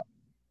turned out.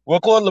 Well,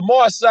 of course,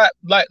 Lamar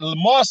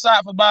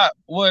sat for about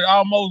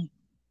almost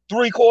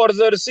 3/4 of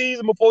the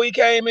season before he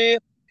came in.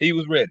 He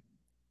was ready.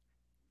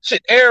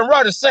 Shit, Aaron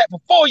Rodgers sat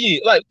for 4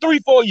 years, like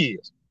 3-4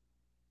 years.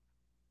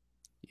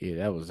 Yeah,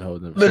 that was a whole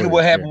different Look story at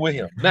what happened there. with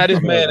him. Now this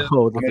man is a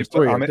whole different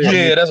story. I mean,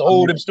 yeah, that's a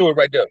whole different story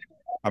right there.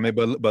 I mean,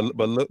 but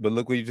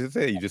look what you just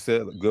said. You just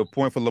said a good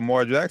point for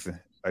Lamar Jackson.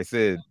 I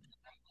said,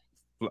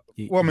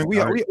 well, I mean, we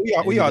all knew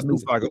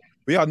Flacco.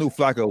 We all knew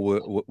Flacco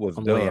was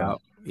on the way done.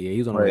 out. Yeah, he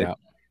was on the way out.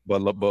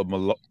 But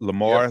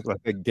Lamar,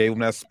 like, they gave him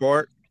that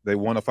spark. They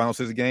won the final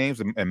 6 games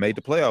and made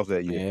the playoffs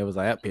that year. Yeah, it was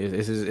like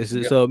this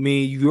is so. I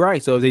mean, you're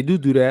right. So if they do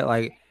that,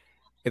 like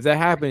if that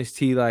happens,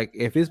 like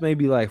if it's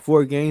maybe like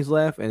 4 games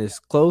left and it's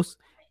close,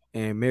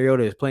 and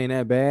Mariota is playing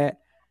that bad,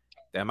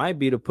 that might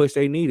be the push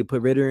they need to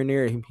put Ritter in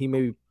there. He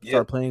maybe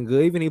start playing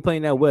good. Even if he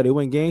playing that well, they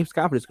win games.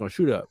 Confidence gonna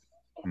shoot up.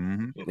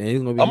 Mm-hmm. And he's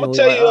gonna be, I'm gonna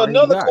tell you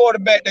another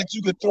quarterback that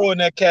you could throw in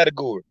that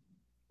category.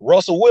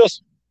 Russell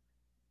Wilson.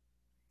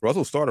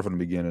 Russell started from the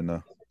beginning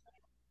though.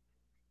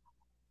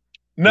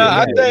 No,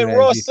 I think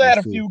Russ sat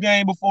a few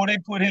games before they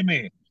put him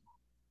in.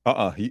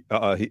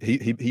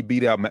 He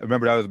beat out.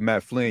 Remember that was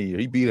Matt Flynn year.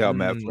 He beat out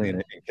Matt Flynn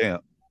in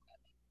camp.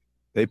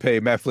 They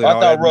paid Matt Flynn. I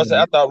thought Russ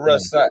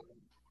sat.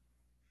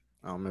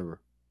 I don't remember.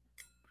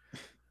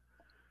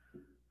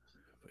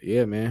 But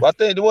yeah, man. Well,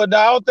 I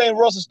don't think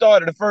Russell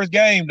started the first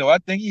game though. I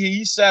think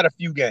he sat a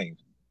few games.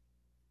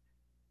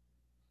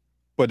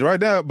 But right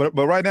now,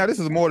 this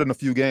is more than a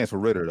few games for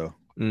Ritter though.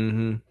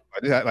 Mm-hmm.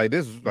 Like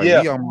this, like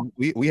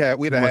we had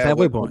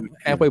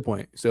halfway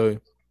point. So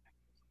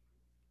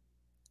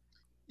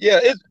yeah,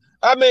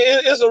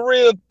 it's a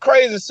real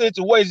crazy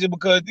situation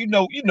because you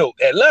know,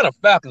 Atlanta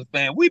Falcons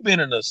fan, we've been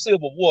in a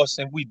civil war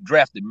since we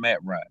drafted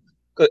Matt Ryan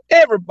because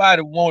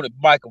everybody wanted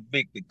Michael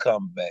Vick to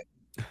come back.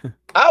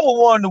 I was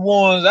one of the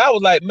ones. I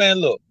was like, man,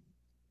 look,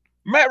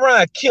 Matt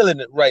Ryan killing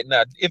it right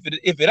now. If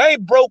it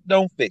ain't broke,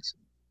 don't fix it.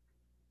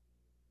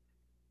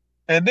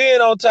 And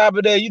then on top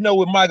of that,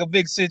 with Michael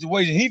Vick's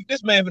situation,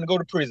 this man finna go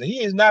to prison.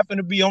 He is not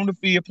finna be on the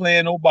field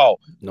playing no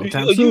ball. No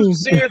time soon. You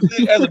seriously,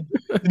 you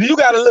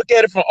got to look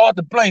at it from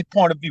Arthur Blank's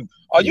point of view.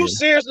 Are you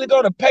seriously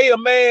going to pay a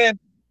man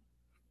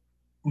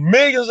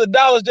millions of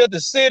dollars just to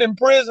sit in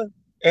prison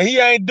and he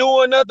ain't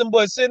doing nothing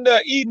but sitting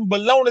there eating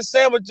bologna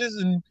sandwiches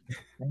and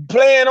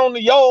playing on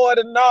the yard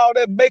and all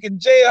that, making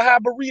jailhouse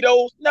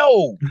burritos?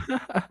 No.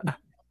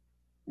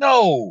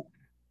 No.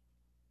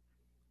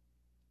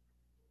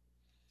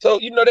 So,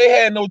 they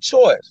had no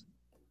choice.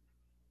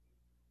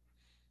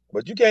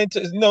 But you can't,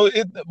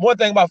 one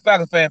thing about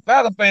Falcons fans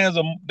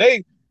are,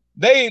 they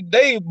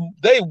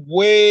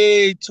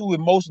way too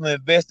emotionally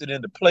invested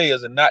in the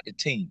players and not the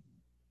team.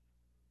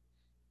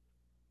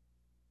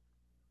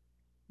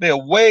 They're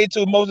way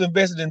too emotionally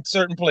invested in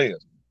certain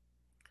players.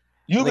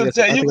 You can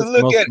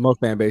look at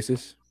most fan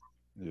bases.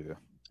 Yeah.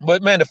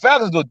 But man, the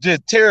Falcons are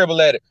just terrible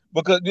at it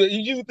because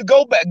you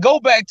go back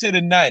to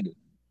the 90s.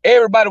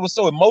 Everybody was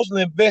so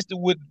emotionally invested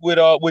with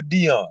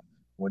Deion.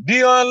 When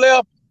Deion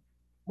left,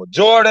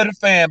 majority of the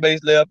fan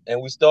base left,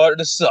 and we started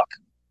to suck.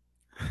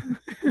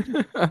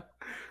 I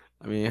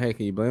mean, hey,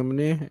 can you blame them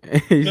there?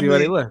 You see why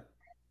they left?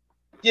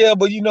 Yeah,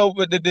 but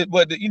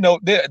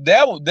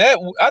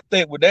that I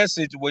think with that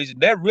situation,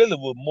 that really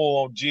was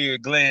more on Jerry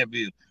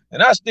Glanville,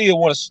 and I still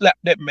want to slap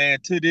that man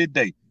to this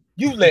day.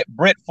 You let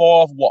Brett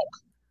Favre walk.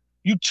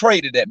 You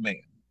traded that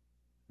man.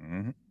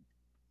 Mm-hmm.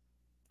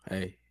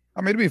 Hey. I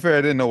mean, to be fair,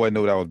 I didn't nobody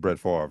know that was Brett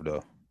Favre,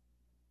 though.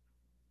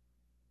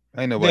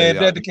 Ain't nobody. If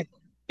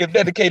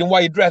that's the case, then why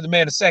you draft the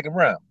man in the second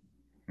round?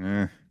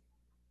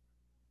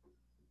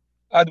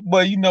 But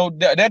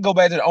that go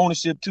back to the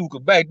ownership too,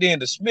 because back then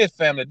the Smith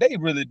family, they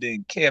really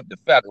didn't care if the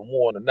Falcons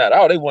won or not.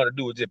 All they want to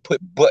do is just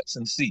put butts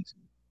in seats.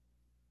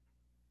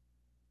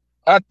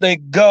 I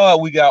thank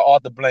God we got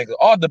Arthur Blank.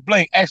 Arthur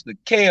Blank actually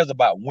cares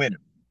about winning.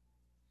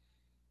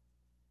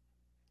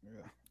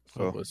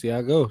 So we'll see how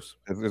it goes.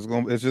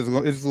 It's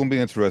just gonna be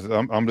interesting.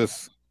 I'm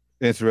just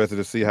interested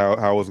to see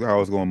how it's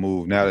going to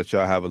move now that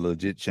y'all have a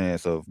legit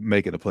chance of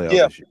making the playoffs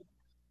this year.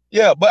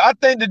 Yeah, but I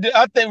think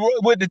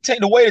with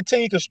the way the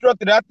team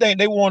constructed, I think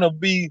they want to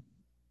be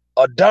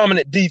a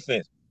dominant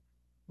defense.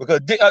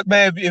 Because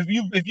man,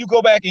 if you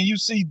go back and you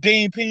see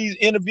Dean Pease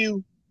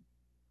interview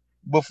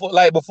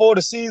before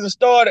the season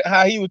started,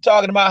 how he was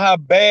talking about how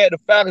bad the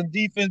Falcons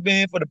defense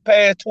been for the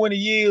past 20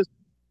 years.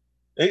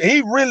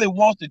 He really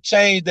wants to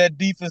change that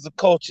defensive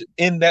culture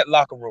in that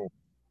locker room.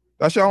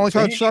 That's your only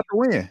shot to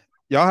win.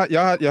 Y'all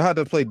had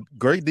to play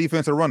great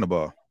defense and run the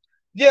ball.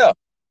 Yeah,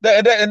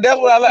 and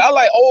that's what I like. I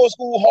like old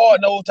school,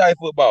 hard nosed type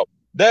football.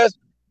 That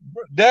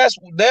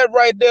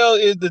right there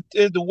is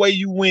the way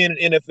you win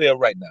in NFL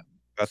right now.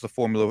 That's a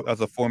formula.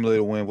 That's a formula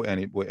to win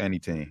with any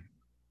team.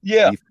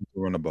 Yeah, defense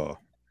to run the ball.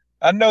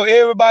 I know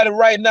everybody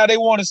right now, they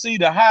want to see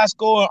the high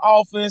scoring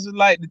offenses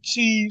like the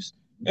Chiefs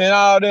and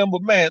all them,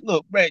 but man,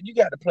 look, man, you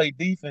got to play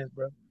defense,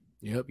 bro.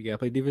 Yep, you got to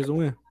play defense to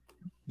win.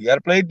 You got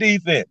to play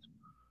defense.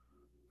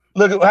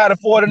 Look at how the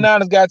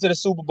 49ers got to the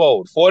Super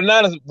Bowl. The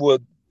 49ers were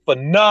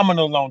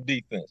phenomenal on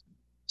defense.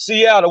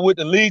 Seattle with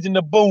the Legion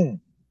of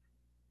Boom.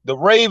 The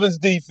Ravens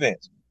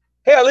defense.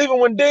 Hell, even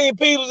when Dean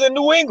Pease was in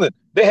New England,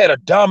 they had a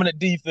dominant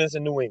defense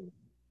in New England.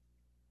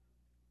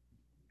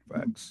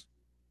 Facts.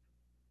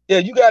 Yeah,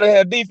 you got to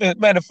have defense.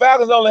 Man, the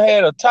Falcons only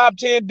had a top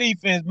 10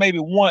 defense maybe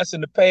once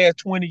in the past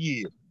 20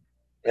 years,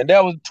 and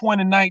that was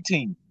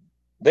 2019.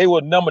 They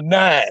were number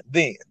 9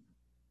 then.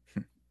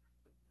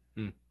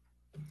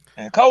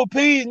 And Cole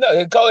Pease,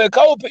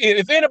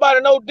 if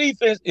anybody knows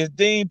defense, it's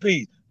Dean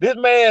Pease. This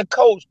man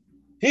coach,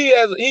 he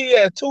has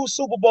 2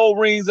 Super Bowl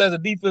rings as a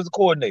defensive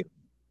coordinator.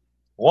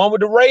 One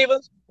with the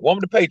Ravens, one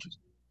with the Patriots.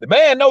 The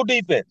man no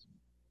defense.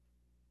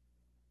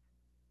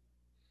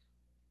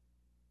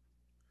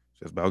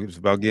 Just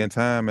about getting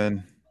time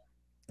and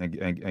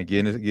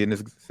getting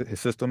his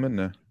system in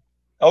there.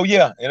 Oh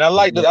yeah, and I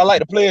like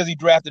the players he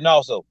drafted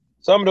also.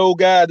 Some of those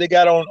guys they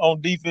got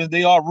on defense,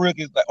 they are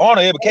rookies. Like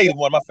Arnold Ebiketie is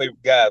one of my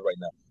favorite guys right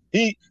now.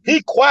 He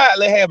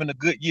quietly having a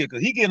good year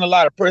because he getting a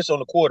lot of pressure on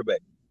the quarterback.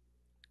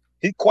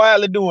 He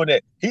quietly doing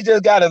that. He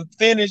just got to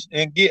finish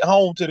and get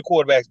home to the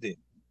quarterback's then.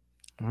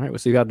 All right, we'll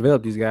see how to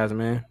develop these guys,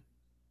 man.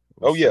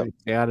 Yeah,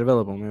 gotta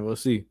develop them, man. We'll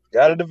see.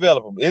 Gotta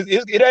develop them.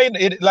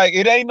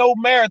 It ain't no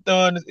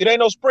marathon. It ain't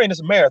no sprint.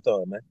 It's a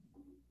marathon, man.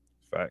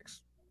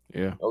 Facts.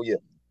 Yeah. Oh yeah.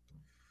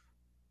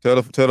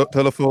 Tell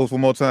the folks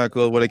one more time,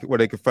 cuz where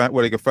they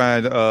can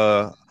find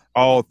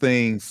all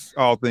things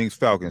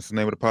Falcons. The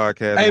name of the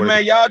podcast. Hey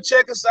man, y'all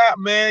check us out,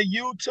 man.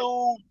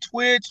 YouTube,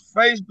 Twitch,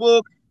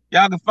 Facebook.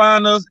 Y'all can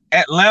find us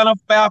Atlanta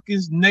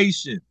Falcons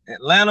Nation.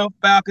 Atlanta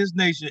Falcons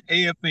Nation,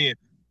 AFN.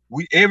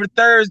 We every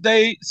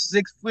Thursday,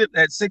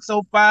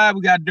 6:05.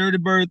 We got Dirty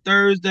Bird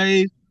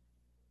Thursdays.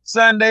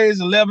 Sundays,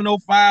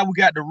 11:05. We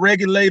got the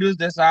Regulators.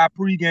 That's our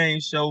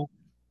pregame show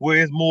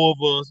where it's more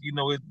of us. You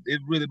know,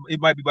 it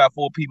might be about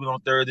 4 people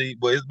on Thursday,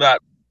 but it's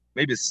about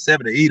maybe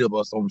 7 to 8 of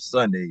us on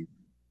Sundays.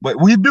 But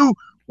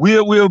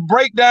we'll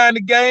break down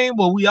the game,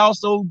 but we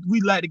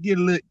like to get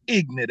a little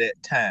ignorant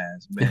at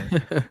times,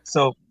 man.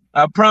 So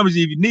I promise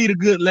you, if you need a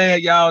good laugh,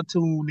 y'all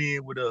tune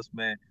in with us,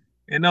 man.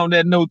 And on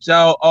that note,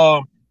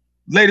 y'all,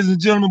 ladies and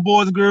gentlemen,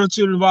 boys and girls,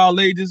 children of all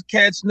ages,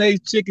 cats,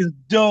 snakes, chickens,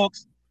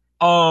 ducks,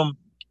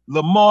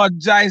 Lamar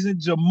Jackson,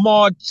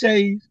 Jamar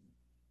Chase,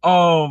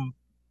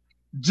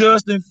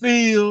 Justin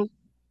Fields,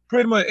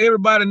 pretty much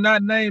everybody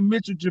not named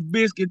Mitchell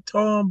Trubisky,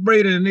 Tom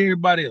Brady, and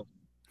everybody else.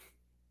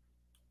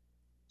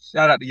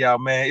 Shout out to y'all,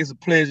 man. It's a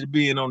pleasure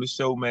being on the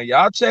show, man.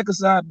 Y'all check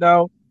us out,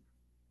 dog.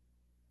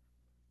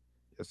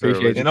 Yes, sir.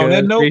 Appreciate you. And on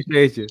that note,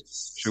 appreciate you.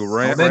 Shoot,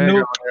 Rand got on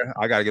there.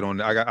 I gotta get on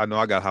there. I know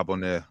I gotta hop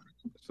on there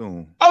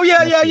soon. Oh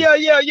yeah.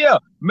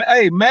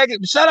 Hey, Maggie,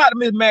 shout out to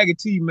Miss Maggie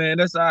T, man.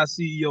 That's our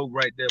CEO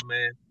right there,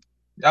 man.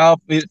 Y'all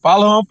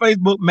follow her on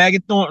Facebook, Maggie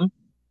Thornton.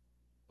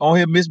 On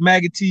here, Miss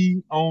Maggie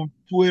T on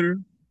Twitter.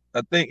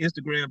 I think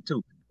Instagram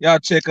too. Y'all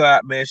check her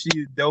out, man.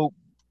 She's dope.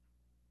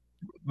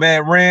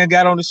 Man, Rand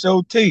got on the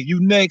show. T, you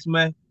next,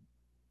 man.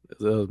 It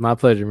was my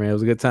pleasure, man. It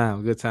was a good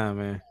time. Good time,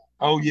 man.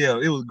 Oh yeah,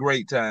 it was a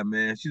great time,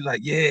 man. She was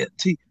like, "Yeah,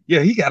 T,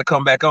 yeah, he got to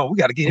come back on. We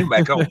got to get him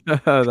back on."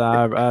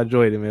 I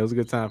enjoyed it, man. It was a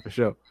good time for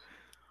sure.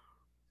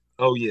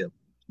 Oh yeah,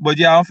 but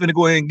yeah, I'm finna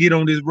go ahead and get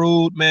on this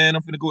road, man.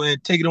 I'm finna go ahead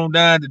and take it on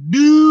down to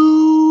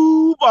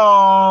Duval.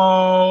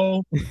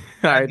 All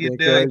right, get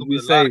then, there, cuz, be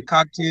a lot of safe.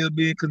 cocktails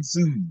being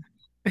consumed.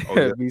 Oh,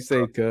 yeah. Be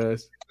safe,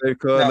 cuz. Hey,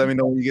 cuz, let me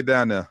know when you get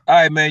down there. All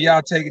right, man.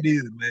 Y'all take it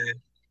easy, man.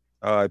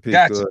 All right, peace.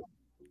 Gotcha. Good.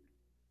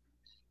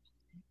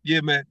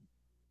 Yeah, man.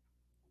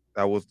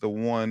 That was the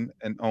one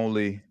and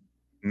only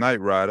Night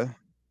Rider,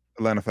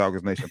 Atlanta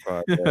Falcons Nation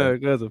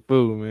podcast. That's a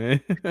fool,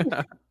 man.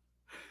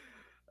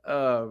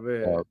 Oh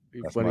man,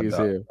 be That's funny my as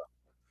dog. hell.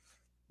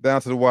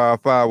 Down to the Wire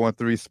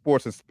 513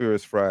 Sports and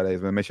Spirits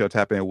Fridays, man. Make sure to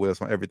tap in with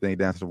us on everything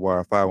Down to the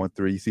Wire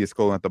 513. You see us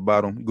scrolling at the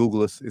bottom.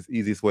 Google us. It's the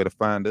easiest way to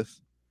find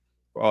us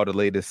for all the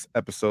latest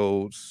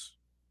episodes,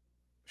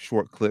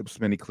 short clips,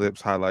 mini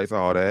clips, highlights,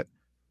 all that.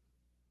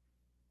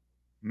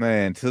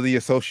 Man, to the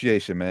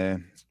association,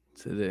 man.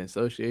 To the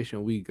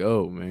association we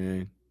go,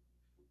 man.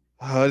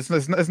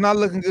 It's not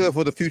looking good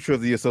for the future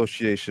of the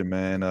association,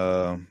 man.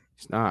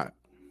 It's not.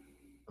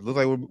 It looks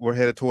like we're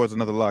headed towards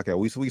another lockout.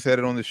 We said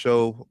it on the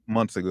show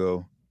months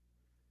ago,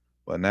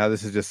 but now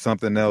this is just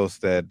something else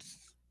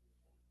that's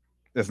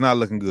not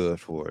looking good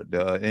for it.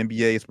 The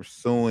NBA is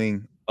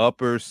pursuing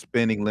upper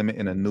spending limit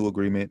in a new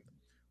agreement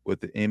with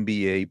the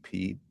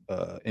NBAPA.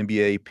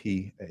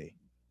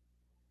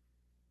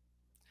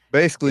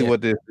 Basically,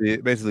 what this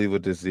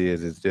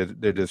is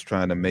they're just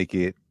trying to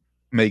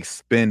make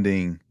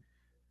spending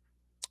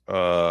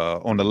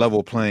on the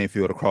level playing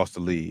field across the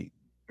league.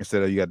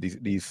 Instead of you got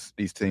these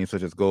teams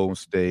such as Golden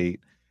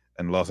State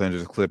and Los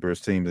Angeles Clippers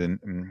teams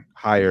in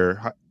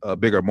higher,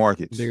 bigger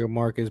markets. Bigger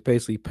markets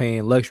basically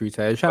paying luxury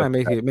tax. Trying to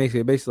make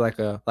it basically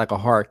like a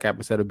hard cap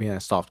instead of being a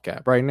soft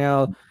cap. Right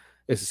now,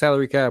 it's a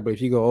salary cap, but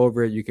if you go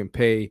over it, you can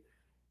pay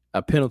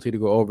a penalty to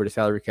go over the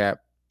salary cap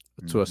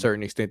to a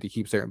certain extent to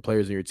keep certain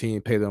players in your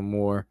team, pay them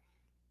more.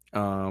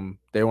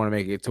 They want to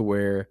make it to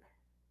where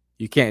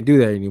you can't do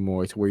that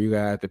anymore. It's where you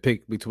gotta have to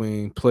pick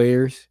between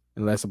players.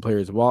 Unless the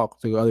players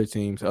walk to other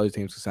teams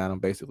can sign them.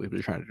 Basically, what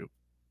they're trying to do.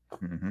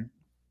 Mm-hmm.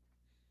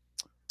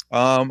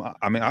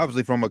 I mean,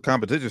 obviously, from a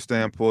competition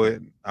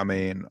standpoint, I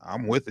mean,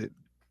 I'm with it.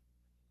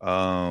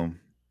 I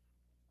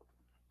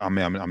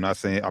mean, I'm not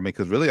saying. I mean,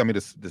 because really, I mean,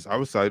 this I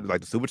was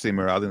like the super team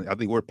era. I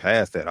think we're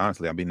past that.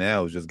 Honestly, I mean,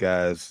 now it's just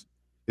guys.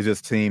 It's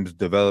just teams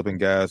developing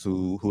guys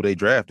who they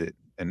drafted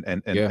and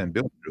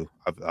built through.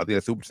 I think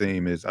the super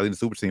team is. I think the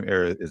super team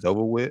era is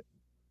over with.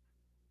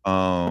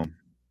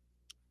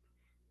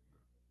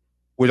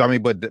 Which I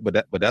mean, but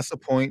that's the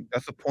point.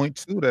 That's the point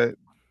too that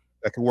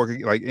could work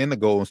like in the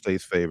Golden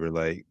State's favor.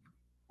 Like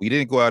we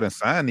didn't go out and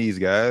sign these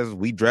guys.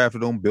 We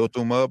drafted them, built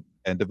them up,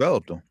 and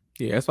developed them.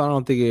 Yeah, that's why I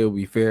don't think it would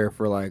be fair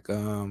for like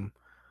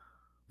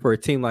for a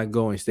team like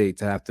Golden State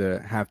to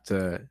have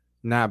to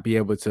not be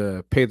able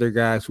to pay their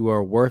guys who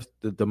are worth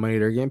the money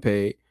they're getting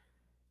paid.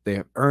 They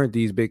have earned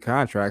these big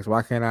contracts.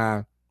 Why can't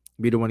I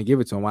be the one to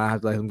give it to him? Why I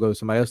have to let him go to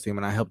somebody else's team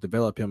and I help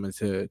develop him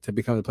into to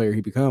become the player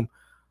he become?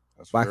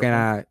 Why can't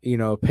I,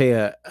 pay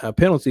a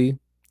penalty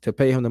to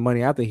pay him the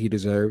money I think he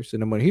deserves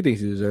and the money he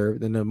thinks he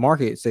deserves? And the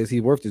market says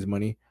he's worth his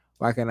money.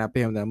 Why can't I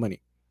pay him that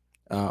money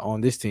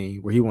on this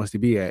team where he wants to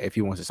be at if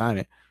he wants to sign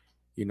it?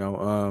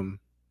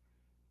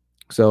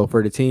 So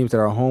for the teams that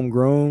are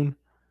homegrown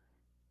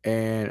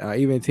and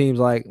even teams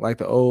like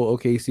the old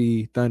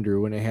OKC Thunder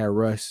when they had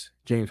Russ,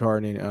 James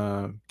Harden,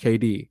 and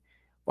KD,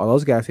 while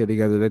those guys get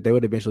together, they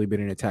would eventually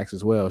been in the tax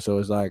as well. So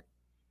it's like,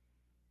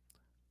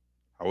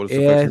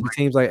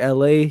 teams like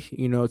LA,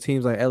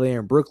 teams like LA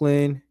and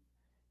Brooklyn,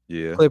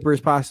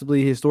 Clippers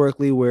possibly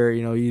historically where,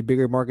 these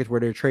bigger markets where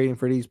they're trading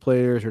for these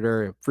players or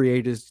they're free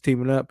agents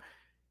teaming up.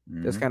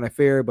 That's kind of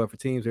fair. But for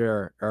teams that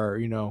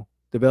are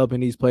developing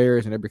these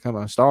players and they're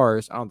becoming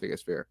stars, I don't think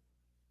it's fair.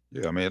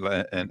 Yeah, I mean,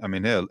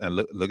 and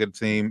look at the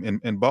team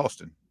in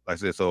Boston. Like I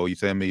said, so you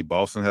telling me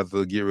Boston has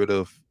to get rid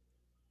of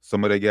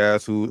some of the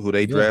guys who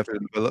they drafted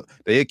and developed?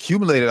 They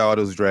accumulated all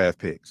those draft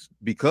picks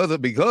because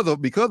of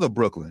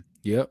Brooklyn.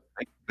 Yep,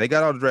 they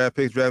got all the draft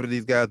picks, drafted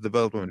these guys,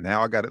 developed them. And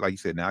now I got it, like you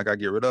said. Now I got to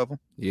get rid of them.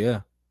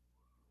 Yeah.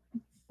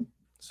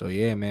 So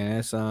yeah, man,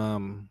 that's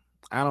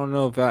I don't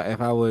know if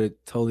I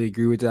would totally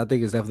agree with it. I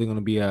think it's definitely going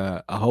to be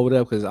a hold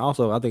up because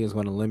also I think it's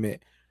going to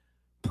limit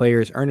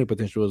players' earning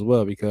potential as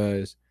well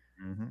because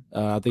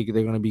I think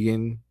they're going to be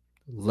getting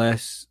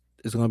less.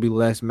 It's going to be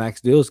less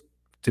max deals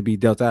to be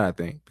dealt out. I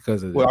think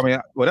because of this. I mean,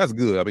 that's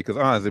good because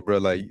honestly, bro,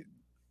 like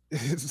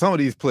some of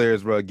these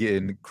players, bro,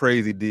 getting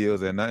crazy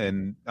deals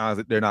and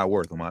honestly, they're not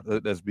worth them.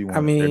 Let's be one.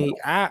 I mean,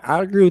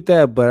 I agree with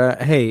that,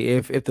 but hey,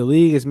 if the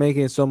league is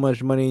making so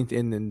much money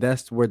and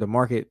that's where the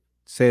market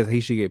says he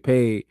should get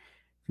paid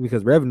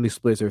because revenue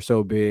splits are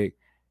so big,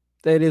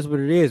 that is what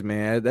it is,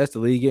 man. That's the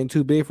league getting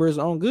too big for its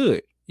own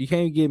good. You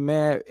can't get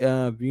mad,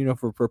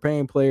 for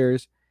paying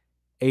players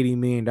 $80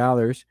 million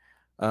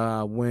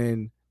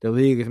when the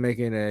league is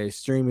making a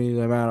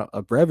streaming amount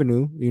of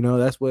revenue.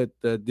 That's what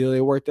the deal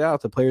they worked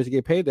out. The players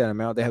get paid that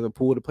amount. They have a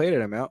pool to pay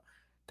that amount.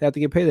 They have to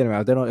get paid that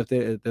amount. If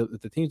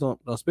the teams don't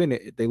spend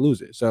it, they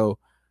lose it. So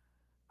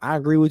I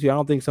agree with you. I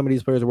don't think some of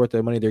these players are worth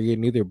the money they're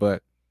getting either.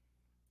 But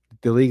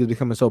the league is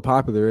becoming so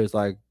popular. It's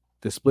like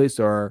the splits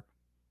are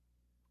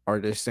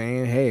just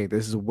saying, hey,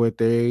 this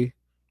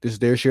is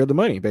their share of the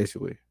money,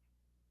 basically.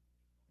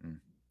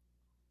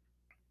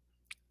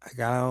 Like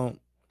I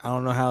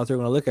don't know how else they're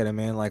going to look at it,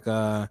 man. Like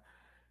and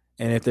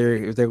if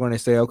they're going to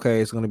say,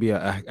 okay, it's going to be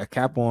a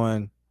cap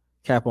on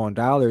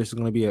dollars, it's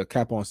going to be a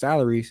cap on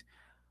salaries.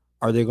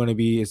 Is there going to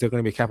be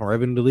a cap on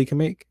revenue the league can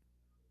make?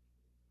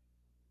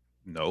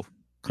 No,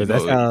 because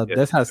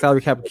that's how the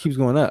salary cap keeps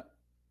going up.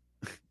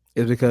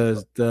 It's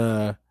because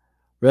the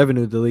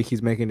revenue the league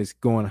keeps making is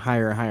going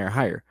higher and higher and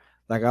higher.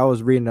 Like I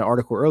was reading an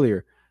article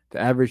earlier, the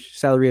average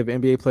salary of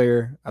an NBA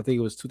player, I think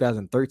it was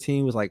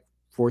 2013, was like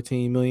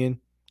 $14 million.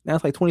 Now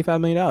it's like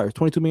 $25 million,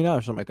 $22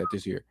 million, something like that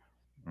this year.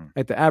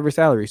 At the average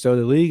salary. So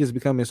the league is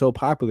becoming so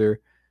popular,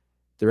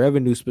 the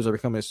revenue splits are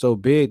becoming so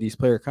big, these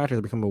player contracts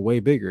are becoming way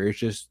bigger. It's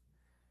just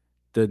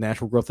the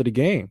natural growth of the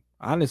game,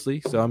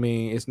 honestly. So I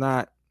mean, it's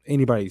not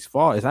anybody's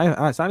fault. It's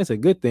honestly a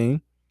good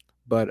thing,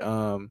 but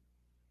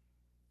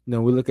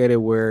we look at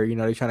it where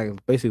they're trying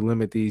to basically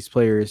limit these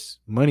players'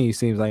 money. It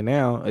seems like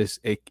now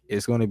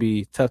it's going to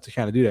be tough to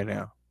kind of do that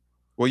now.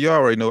 Well, you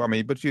already know. I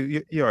mean, but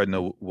you already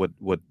know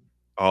what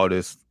all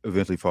this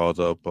eventually falls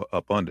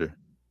up under.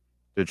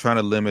 They're trying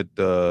to limit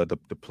the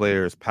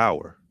players'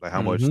 power, like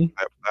how much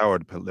power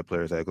the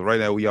players have. Because right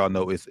now we all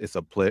know it's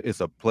a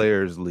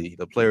players' league.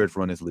 The players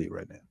run this league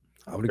right now.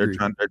 I would agree.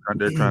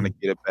 They're trying to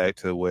get it back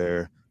to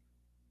where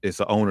it's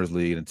an owners'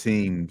 league and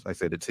teams. Like I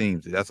said, the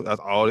teams. That's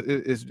all.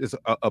 It's just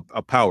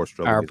a power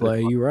struggle. Power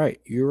play. You're right.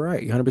 You're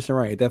 100%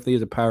 right. It definitely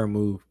is a power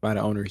move by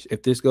the owners.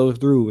 If this goes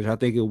through, which I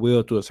think it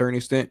will to a certain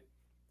extent,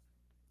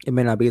 it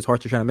may not be as hard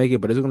to try to make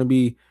it, but it's going to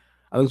be.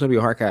 I think it's going to be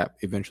a hard cap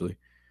eventually.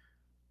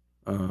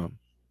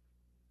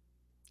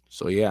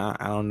 So yeah,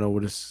 I don't know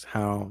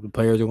how the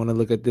players are going to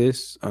look at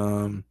this.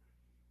 I'm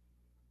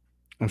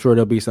sure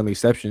there'll be some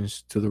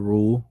exceptions to the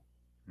rule,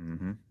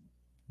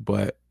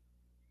 but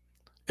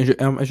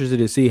I'm interested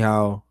to see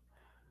how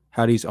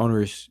these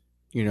owners,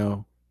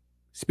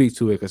 speak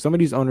to it. Because some of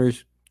these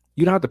owners,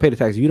 you don't have to pay the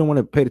tax. If you don't want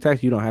to pay the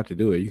tax, you don't have to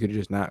do it. You could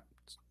just not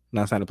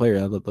sign a player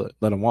and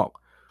let them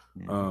walk.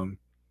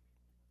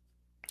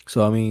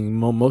 So I mean,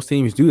 most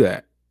teams do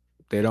that.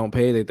 They don't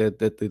pay. They let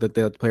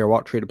the player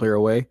walk, trade the player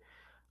away.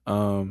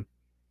 So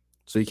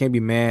you can't be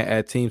mad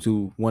at teams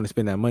who want to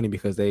spend that money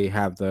because they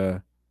have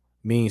the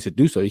means to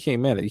do so. You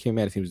can't mad at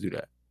teams to do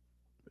that.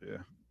 Yeah.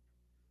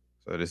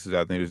 So this is,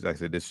 I think, like I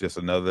said, this is just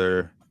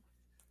another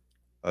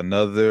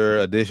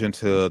addition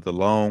to the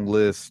long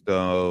list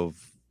of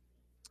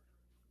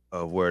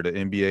where the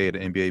NBA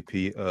and the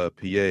NBA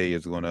PA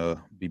is going to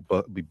be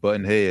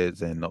butting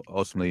heads and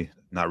ultimately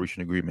not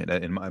reaching agreement,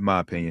 in my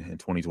opinion, in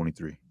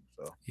 2023.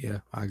 So yeah,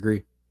 I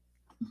agree.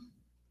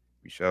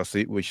 We shall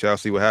see. We shall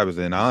see what happens.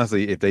 And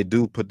honestly, if they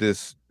do put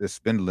this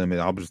spend limit,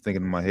 I was just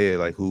thinking in my head,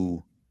 like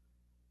who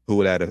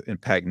would that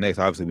impact next?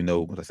 Obviously, we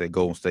know, let's say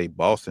Golden State,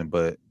 Boston,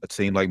 but a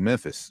team like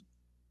Memphis.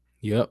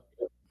 Yep.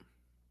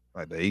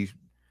 Like they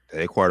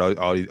acquired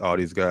all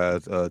these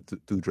guys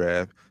through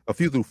draft, a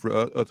few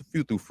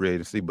through free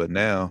agency, but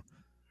now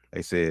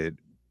they said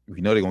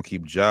we know they're gonna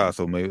keep Ja,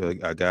 so maybe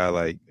a guy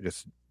like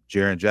just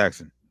Jaren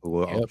Jackson, who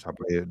will off the top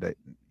of their head,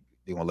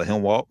 they're gonna let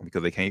him walk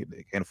because they can't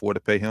afford to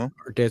pay him.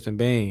 Or Desmond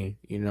Bane,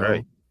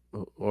 Right.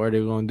 What are they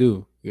gonna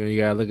do? You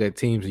gotta look at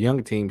teams,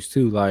 young teams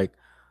too, like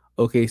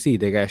OKC.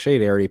 They got Shea.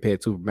 They already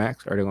paid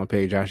Supermax. Are they gonna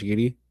pay Josh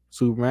Giddey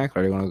Supermax?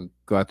 Are they gonna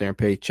go out there and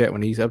pay Chet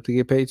when he's up to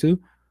get paid too?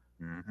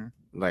 Mm-hmm.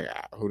 Like,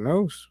 who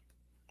knows?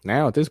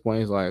 Now at this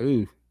point, it's like,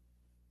 ooh,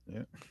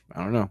 yeah,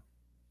 I don't know.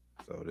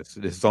 So this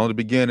is only the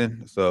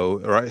beginning. So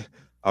right,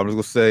 I'm just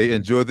gonna say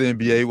enjoy the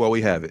NBA while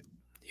we have it.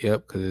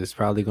 Yep, because it's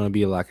probably gonna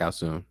be a lockout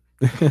soon.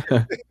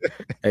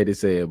 Hate to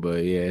say it,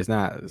 but yeah, it's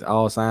not.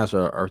 All signs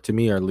are to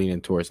me are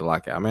leaning towards a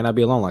lockout. It may not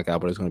be a long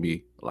lockout, but it's gonna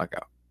be a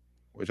lockout.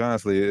 Which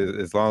honestly,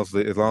 as long as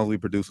we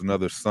produce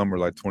another summer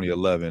like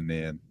 2011,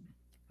 then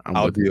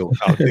I'll deal with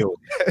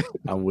that.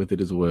 I'm with it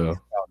as well.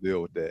 I'll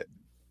deal with that.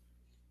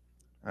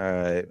 All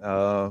right.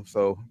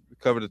 So we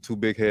covered the two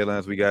big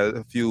headlines. We got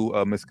a few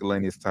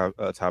miscellaneous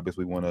topics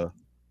we want to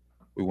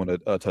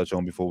touch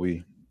on before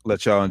we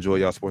let y'all enjoy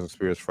y'all Sports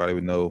Experience Friday.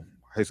 We know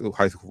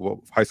high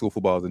school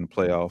football is in the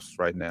playoffs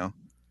right now.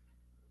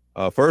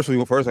 First, I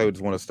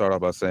just want to start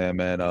off by saying,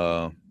 man,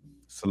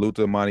 salute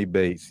to Emoni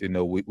Bates. You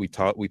know, we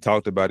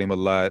talked about him a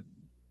lot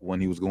when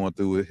he was going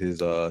through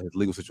his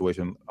legal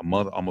situation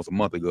almost a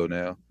month ago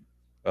now.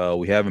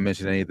 We haven't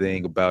mentioned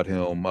anything about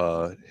him.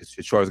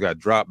 His charges got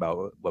dropped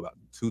about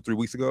 2-3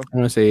 weeks ago. I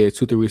want to say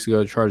 2-3 weeks ago,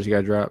 the charges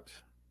got dropped.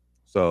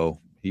 So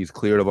he's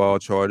cleared of all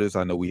charges.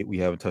 I know we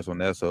haven't touched on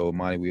that. So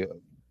Emoni, we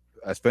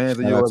as fans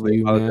of yours,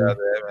 we apologize for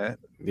that, man.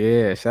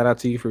 Yeah, shout out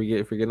to you for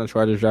getting the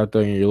charges dropped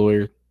on your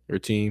lawyer, your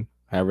team,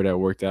 however that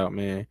worked out,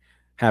 man.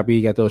 Happy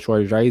he got those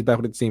charges right. He's back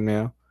with the team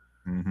now.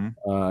 Mm-hmm.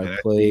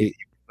 He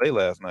played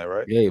last night,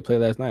 right? Yeah, he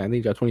played last night. I think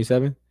he got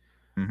 27.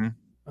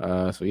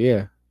 Mm-hmm. So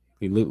yeah,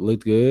 he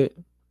looked good.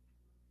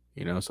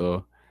 You know,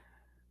 so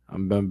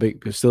I'm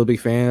still a big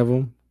fan of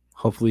him.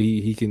 Hopefully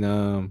he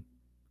can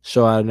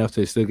show out enough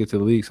to still get to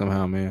the league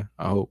somehow, man.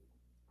 I hope.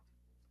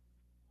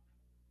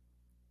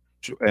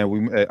 And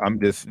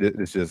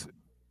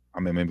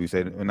maybe we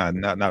say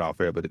not all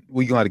fair, but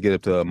we gonna have to get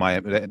up to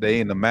Miami. They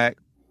in the MAC.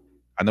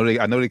 I know they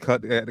had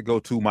to go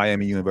to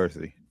Miami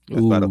University.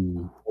 That's about a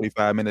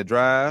 45-minute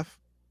drive.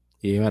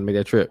 Yeah, you might have to make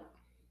that trip.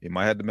 You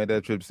might have to make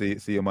that trip to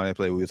see Emoni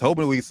play. We was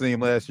hoping we could see him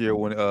last year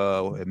when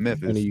at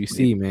Memphis. When you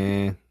see,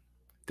 man,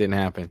 didn't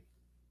happen.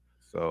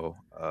 So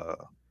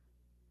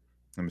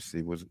let me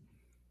see. Was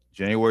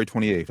January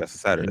 28th? That's a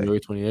Saturday. January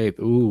 28th.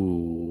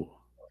 Ooh.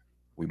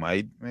 We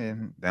might,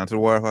 man, down to the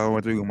wire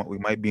 513. We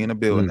might be in the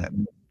building. That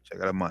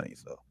check out Emoni.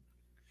 So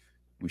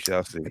we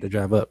shall see. Got to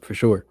drive up for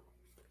sure.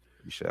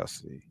 We shall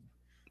see.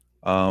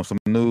 Some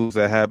news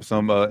that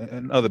happened,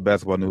 and other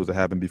basketball news that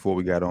happened before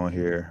we got on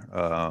here.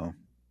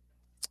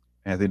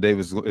 Anthony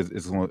Davis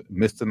is going to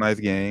miss tonight's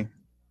game,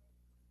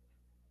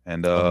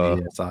 and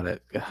I saw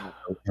that.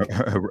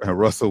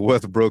 Russell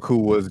Westbrook, I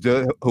was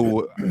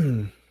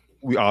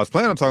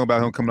planning on talking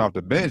about him coming off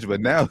the bench,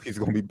 but now he's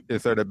going to be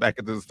inserted back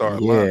into the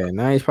starting line. Yeah,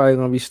 now he's probably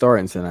going to be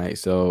starting tonight.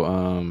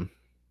 So,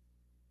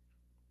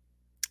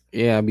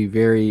 yeah, I'd be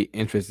very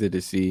interested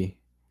to see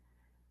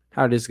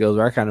how this goes.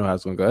 I kind of know how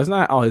it's going to go. It's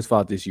not all his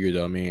fault this year,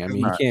 though, man. I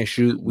mean, he can't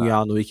shoot. We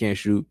all know he can't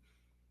shoot.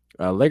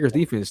 Lakers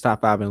defense is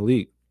top 5 in the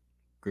league.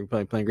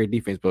 Playing great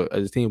defense, but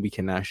as a team, we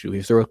cannot shoot.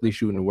 Historically,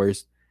 shooting the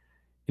worst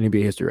in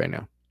NBA history right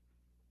now.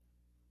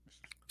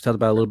 We talked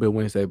about it a little bit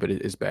Wednesday, but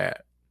it's bad.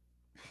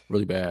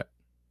 Really bad.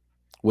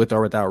 With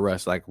or without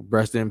Russ. Like,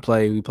 Russ didn't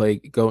play. We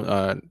play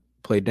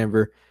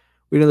Denver.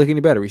 We didn't look any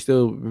better. We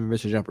still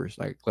missing jumpers,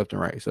 like left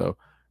and right. So,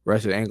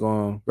 Russ ain't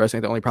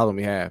the only problem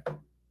we have,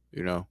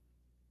 you know.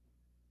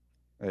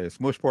 Hey, is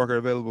Smush Parker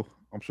available?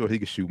 I'm sure he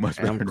can shoot much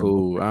better. I'm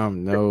cool.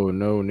 I'm cool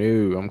on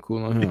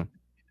him.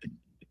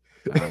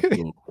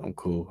 I'm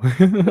cool.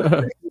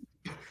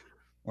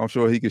 I'm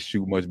sure he could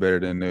shoot much better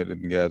than the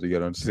guys we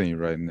got on the scene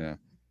right now.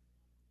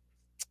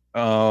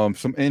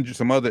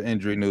 Some other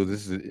injury news.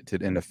 This is to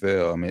the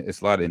NFL. I mean,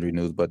 it's a lot of injury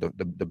news, but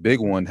the big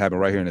one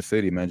happened right here in the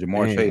city, man.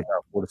 Jamar Chase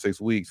out 4 to 6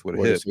 weeks with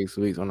a hip. 6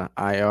 weeks on the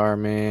IR,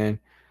 man.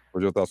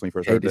 What's your thoughts when you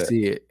first heard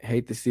that?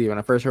 Hate to see it. When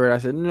I first heard it, I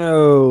said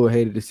no.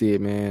 Hated to see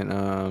it,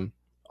 man.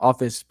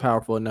 Offense is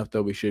powerful enough,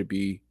 though. We should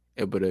be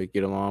able to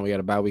get along. We got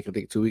a bye week, I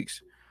think 2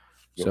 weeks.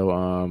 Yep.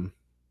 So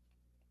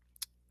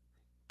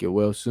get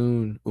well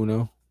soon,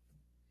 Uno.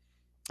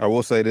 I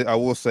will say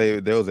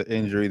there was an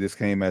injury. This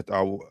came at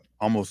I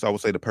would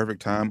say the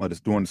perfect time of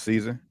this during the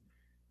season,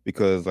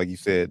 because like you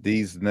said,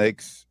 these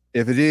next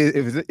if it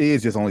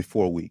is just only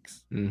 4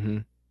 weeks,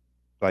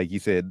 like you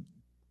said,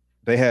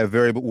 they have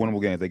very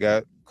winnable games. They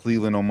got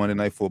Cleveland on Monday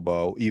Night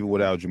Football. Even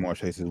without Jamar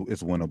Chase,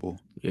 it's winnable.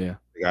 Yeah,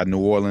 they got New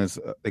Orleans.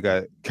 They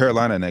got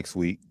Carolina next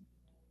week.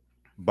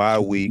 Bye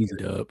week. Easy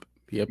dub.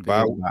 Yep.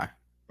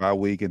 Bye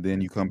week, and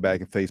then you come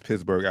back and face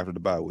Pittsburgh after the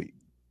bye week.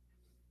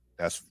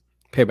 That's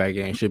payback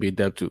game. Should be a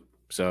dub too.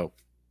 So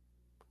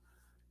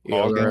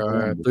all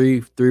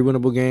three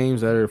winnable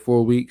games out of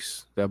 4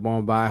 weeks. That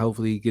ball by.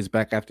 Hopefully he gets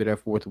back after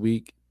that 4th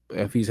week.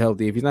 If he's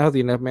healthy. If he's not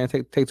healthy enough, man,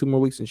 take 2 more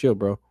weeks and chill,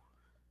 bro.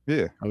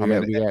 Yeah.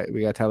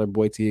 We got Tyler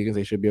Boyd Higgins.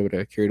 They should be able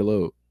to carry the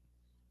load.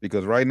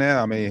 Because right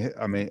now, I mean,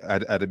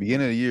 at the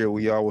beginning of the year,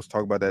 we always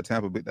talk about that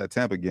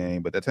Tampa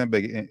game, but that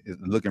Tampa game is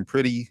looking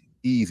pretty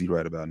easy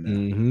right about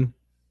now.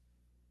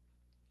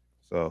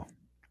 So,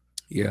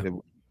 yeah,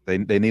 they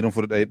need them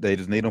they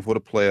just need them for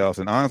the playoffs.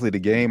 And honestly, the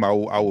game I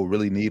will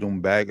really need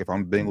them back if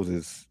I'm Bengals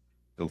is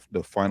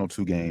the final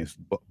 2 games,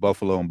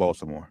 Buffalo and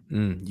Baltimore.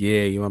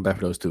 Yeah, you want back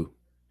for those 2.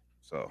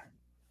 So,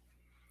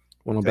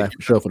 want them back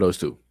for sure for those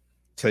 2.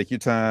 Take your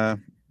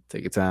time.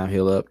 Take your time.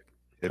 Heal up.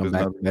 Come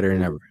back better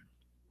than ever.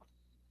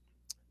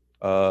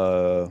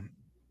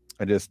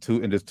 And there's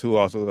 2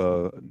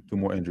 also 2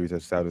 more injuries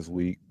that's out this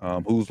week.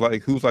 Who's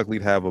likely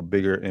to have a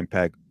bigger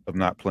impact of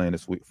not playing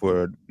this week?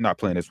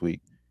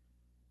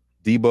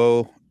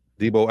 Debo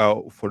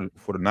out for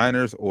the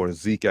Niners, or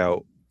Zeke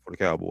out for the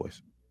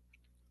Cowboys?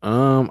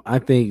 I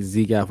think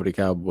Zeke out for the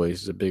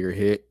Cowboys is a bigger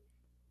hit.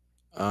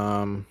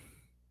 Nah,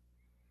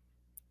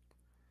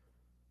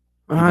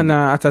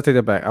 I take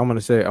that back. I'm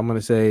gonna say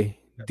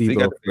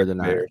Debo for the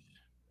Niners.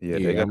 Yeah,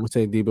 I'm gonna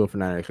say Debo for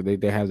Niners because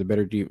they have the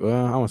better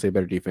I won't say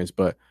better defense,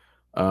 but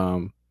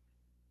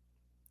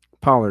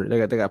Pollard.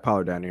 They got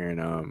Pollard down there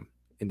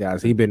in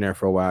Dallas. He's been there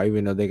for a while,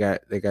 even though they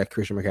got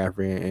Christian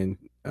McCaffrey and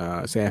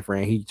San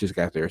Fran. He just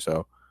got there,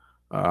 so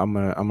I'm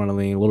gonna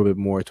lean a little bit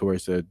more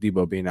towards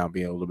Debo being a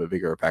little bit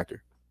bigger a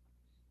factor.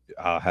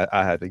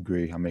 I had to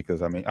agree. I mean,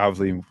 because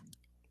obviously,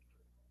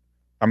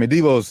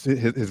 Debo's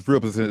his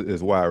real position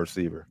is wide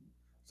receiver.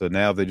 So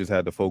now they just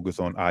had to focus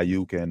on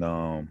Ayuk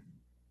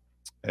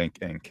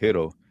and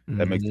Kittle.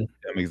 That makes it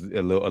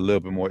a little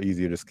bit more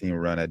easier to scheme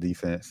around that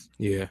defense.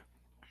 Yeah.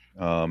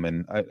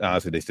 And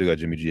honestly, they still got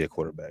Jimmy G at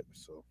quarterback.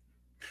 So,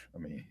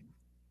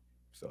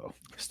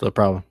 still a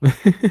problem.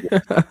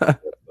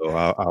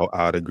 So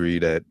I'd agree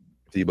that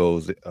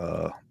Debo's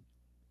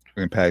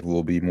impact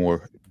will be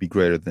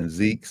greater than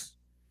Zeke's.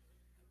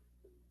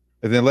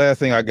 And then last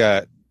thing I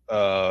got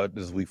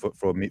this week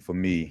for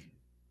me,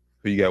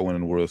 who you got winning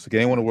the World Series?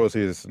 Game winning the World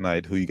Series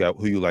tonight. Who you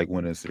like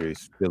winning the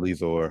series?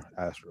 Phillies or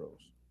Astros?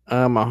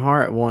 My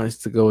heart wants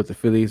to go with the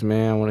Phillies,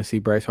 man. I want to see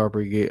Bryce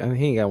Harper get. I mean,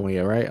 he ain't got one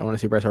yet, right? I want to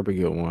see Bryce Harper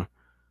get one.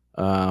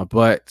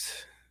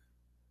 But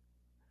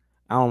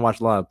I don't watch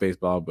a lot of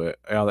baseball, but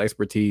all the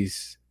experts in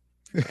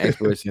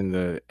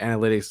the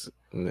analytics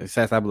and the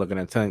stats I've been looking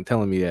at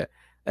telling me that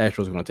the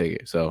Astros are going to take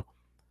it. So I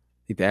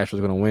think the Astros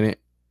are going to win it.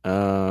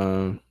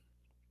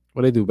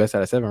 What they do? Best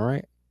out of 7,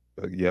 right?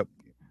 Yep.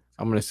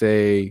 I'm going to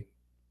say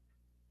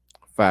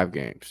 5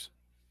 games.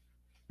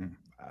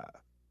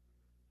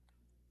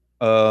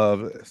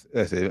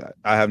 That's it.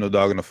 I have no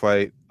dog in the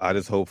fight. I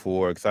just hope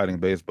for exciting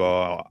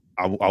baseball.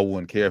 I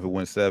wouldn't care if it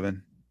went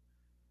 7.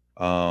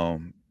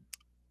 I'm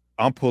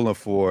pulling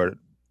for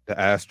the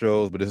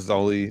Astros, but this is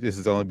only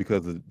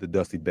because of the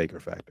Dusty Baker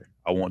factor.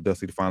 I want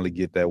Dusty to finally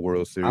get that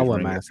World Series. I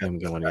wouldn't mind him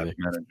going either.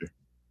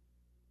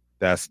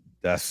 That's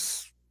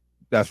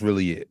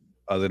really it.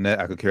 Other than that,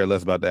 I could care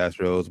less about the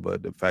Astros,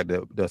 but the fact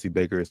that Dusty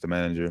Baker is the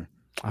manager,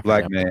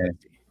 black man,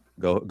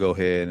 go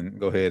ahead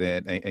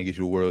and get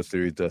your World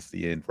Series,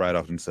 Dusty, and right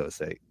off into the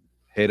state.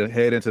 Head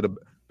into the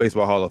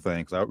Baseball Hall of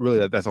Fame.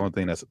 Because that's the only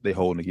thing they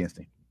holding against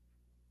him.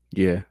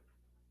 Yeah,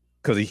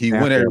 because he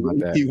went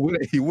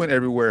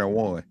everywhere and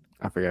won.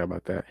 I forgot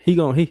about that. He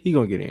gonna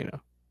get in though,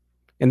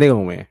 and they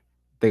gonna win.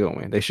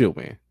 They should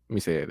win. Let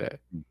me say that.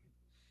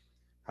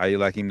 How you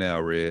like him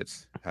now,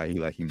 Reds? How you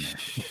like him now?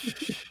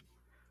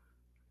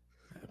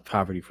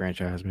 Poverty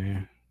franchise,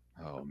 man.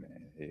 Oh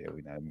man, yeah,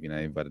 we not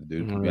even about to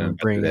do.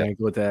 Bring that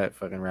with that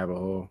fucking rabbit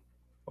hole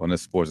on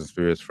this Sports and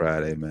Spirits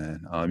Friday,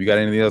 man. You got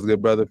anything else,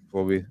 good brother?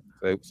 Before we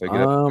say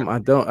I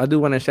don't. I do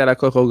want to shout out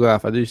Coco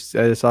Gauff. I just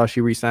saw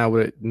she re-signed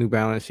with New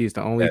Balance. She's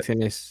the only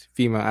tennis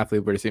female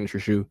athlete with a signature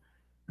shoe.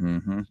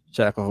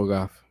 Shout out Coco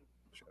Gauff.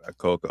 Shout out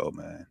Coco,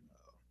 man.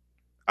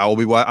 I'll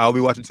be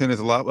watching tennis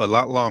a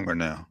lot longer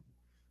now.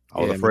 I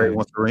was afraid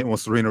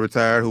once Serena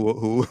retired,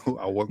 who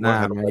I work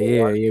man.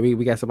 Yeah.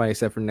 We got somebody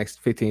set for the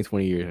next 15,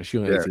 20 years. She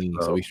only 18,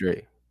 so we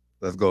straight.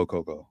 Let's go,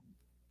 Coco.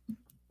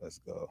 Let's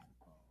go.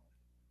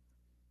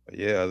 But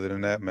yeah, other than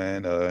that,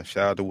 man,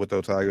 shout out to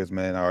Witto Tigers,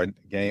 man.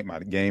 My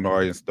game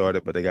already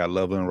started, but they got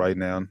Loveland right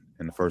now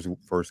in the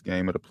first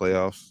game of the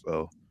playoffs.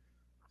 So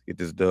get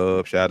this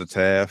dub. Shout out to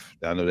Taft.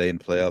 I know they in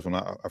the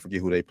playoffs. I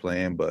forget who they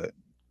playing, but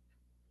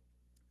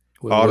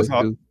I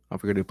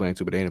forget who playing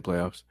too, but they in the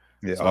playoffs.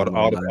 Yeah, So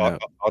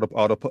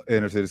all the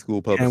inner city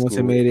school public Hamilton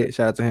school. made it.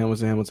 Shout out to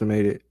Hamilton. Hamilton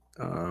made it.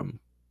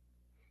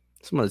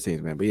 Some other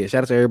teams, man. But yeah,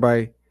 shout out to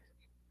everybody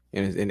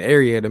in the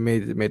area that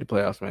made the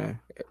playoffs, man.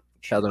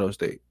 Shout out to those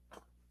State.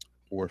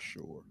 For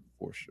sure.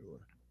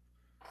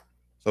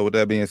 So with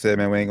that being said,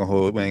 man, we ain't gonna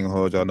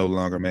hold y'all no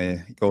longer,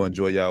 man. Go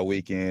enjoy y'all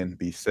weekend.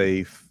 Be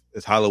safe.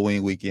 It's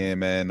Halloween weekend,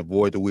 man.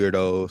 Avoid the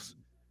weirdos.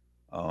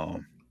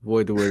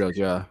 Avoid the weirdos,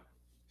 y'all.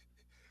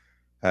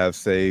 Have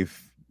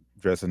safe,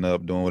 dressing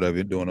up, doing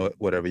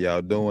whatever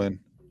y'all doing.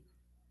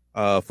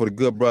 For the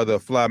good brother,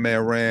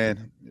 Flyman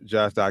Ran,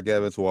 Josh Doc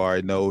Evans, who I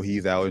already know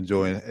he's out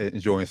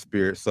enjoying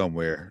spirit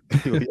somewhere.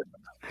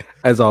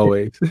 As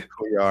always.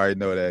 We already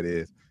know that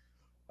is.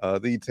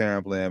 The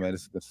Terran Bland, man.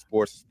 This has been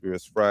Sports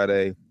Spirits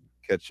Friday.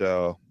 Catch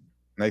y'all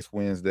next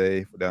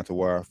Wednesday for Down to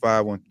Wire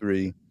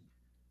 513.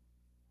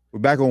 We're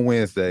back on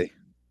Wednesday.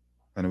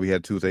 I know we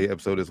had Tuesday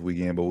episode this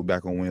weekend, but we're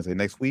back on Wednesday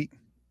next week.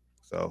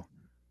 So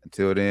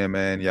until then,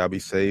 man, y'all be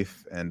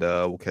safe, and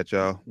we'll catch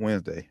y'all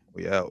Wednesday.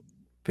 We out.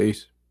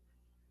 Peace.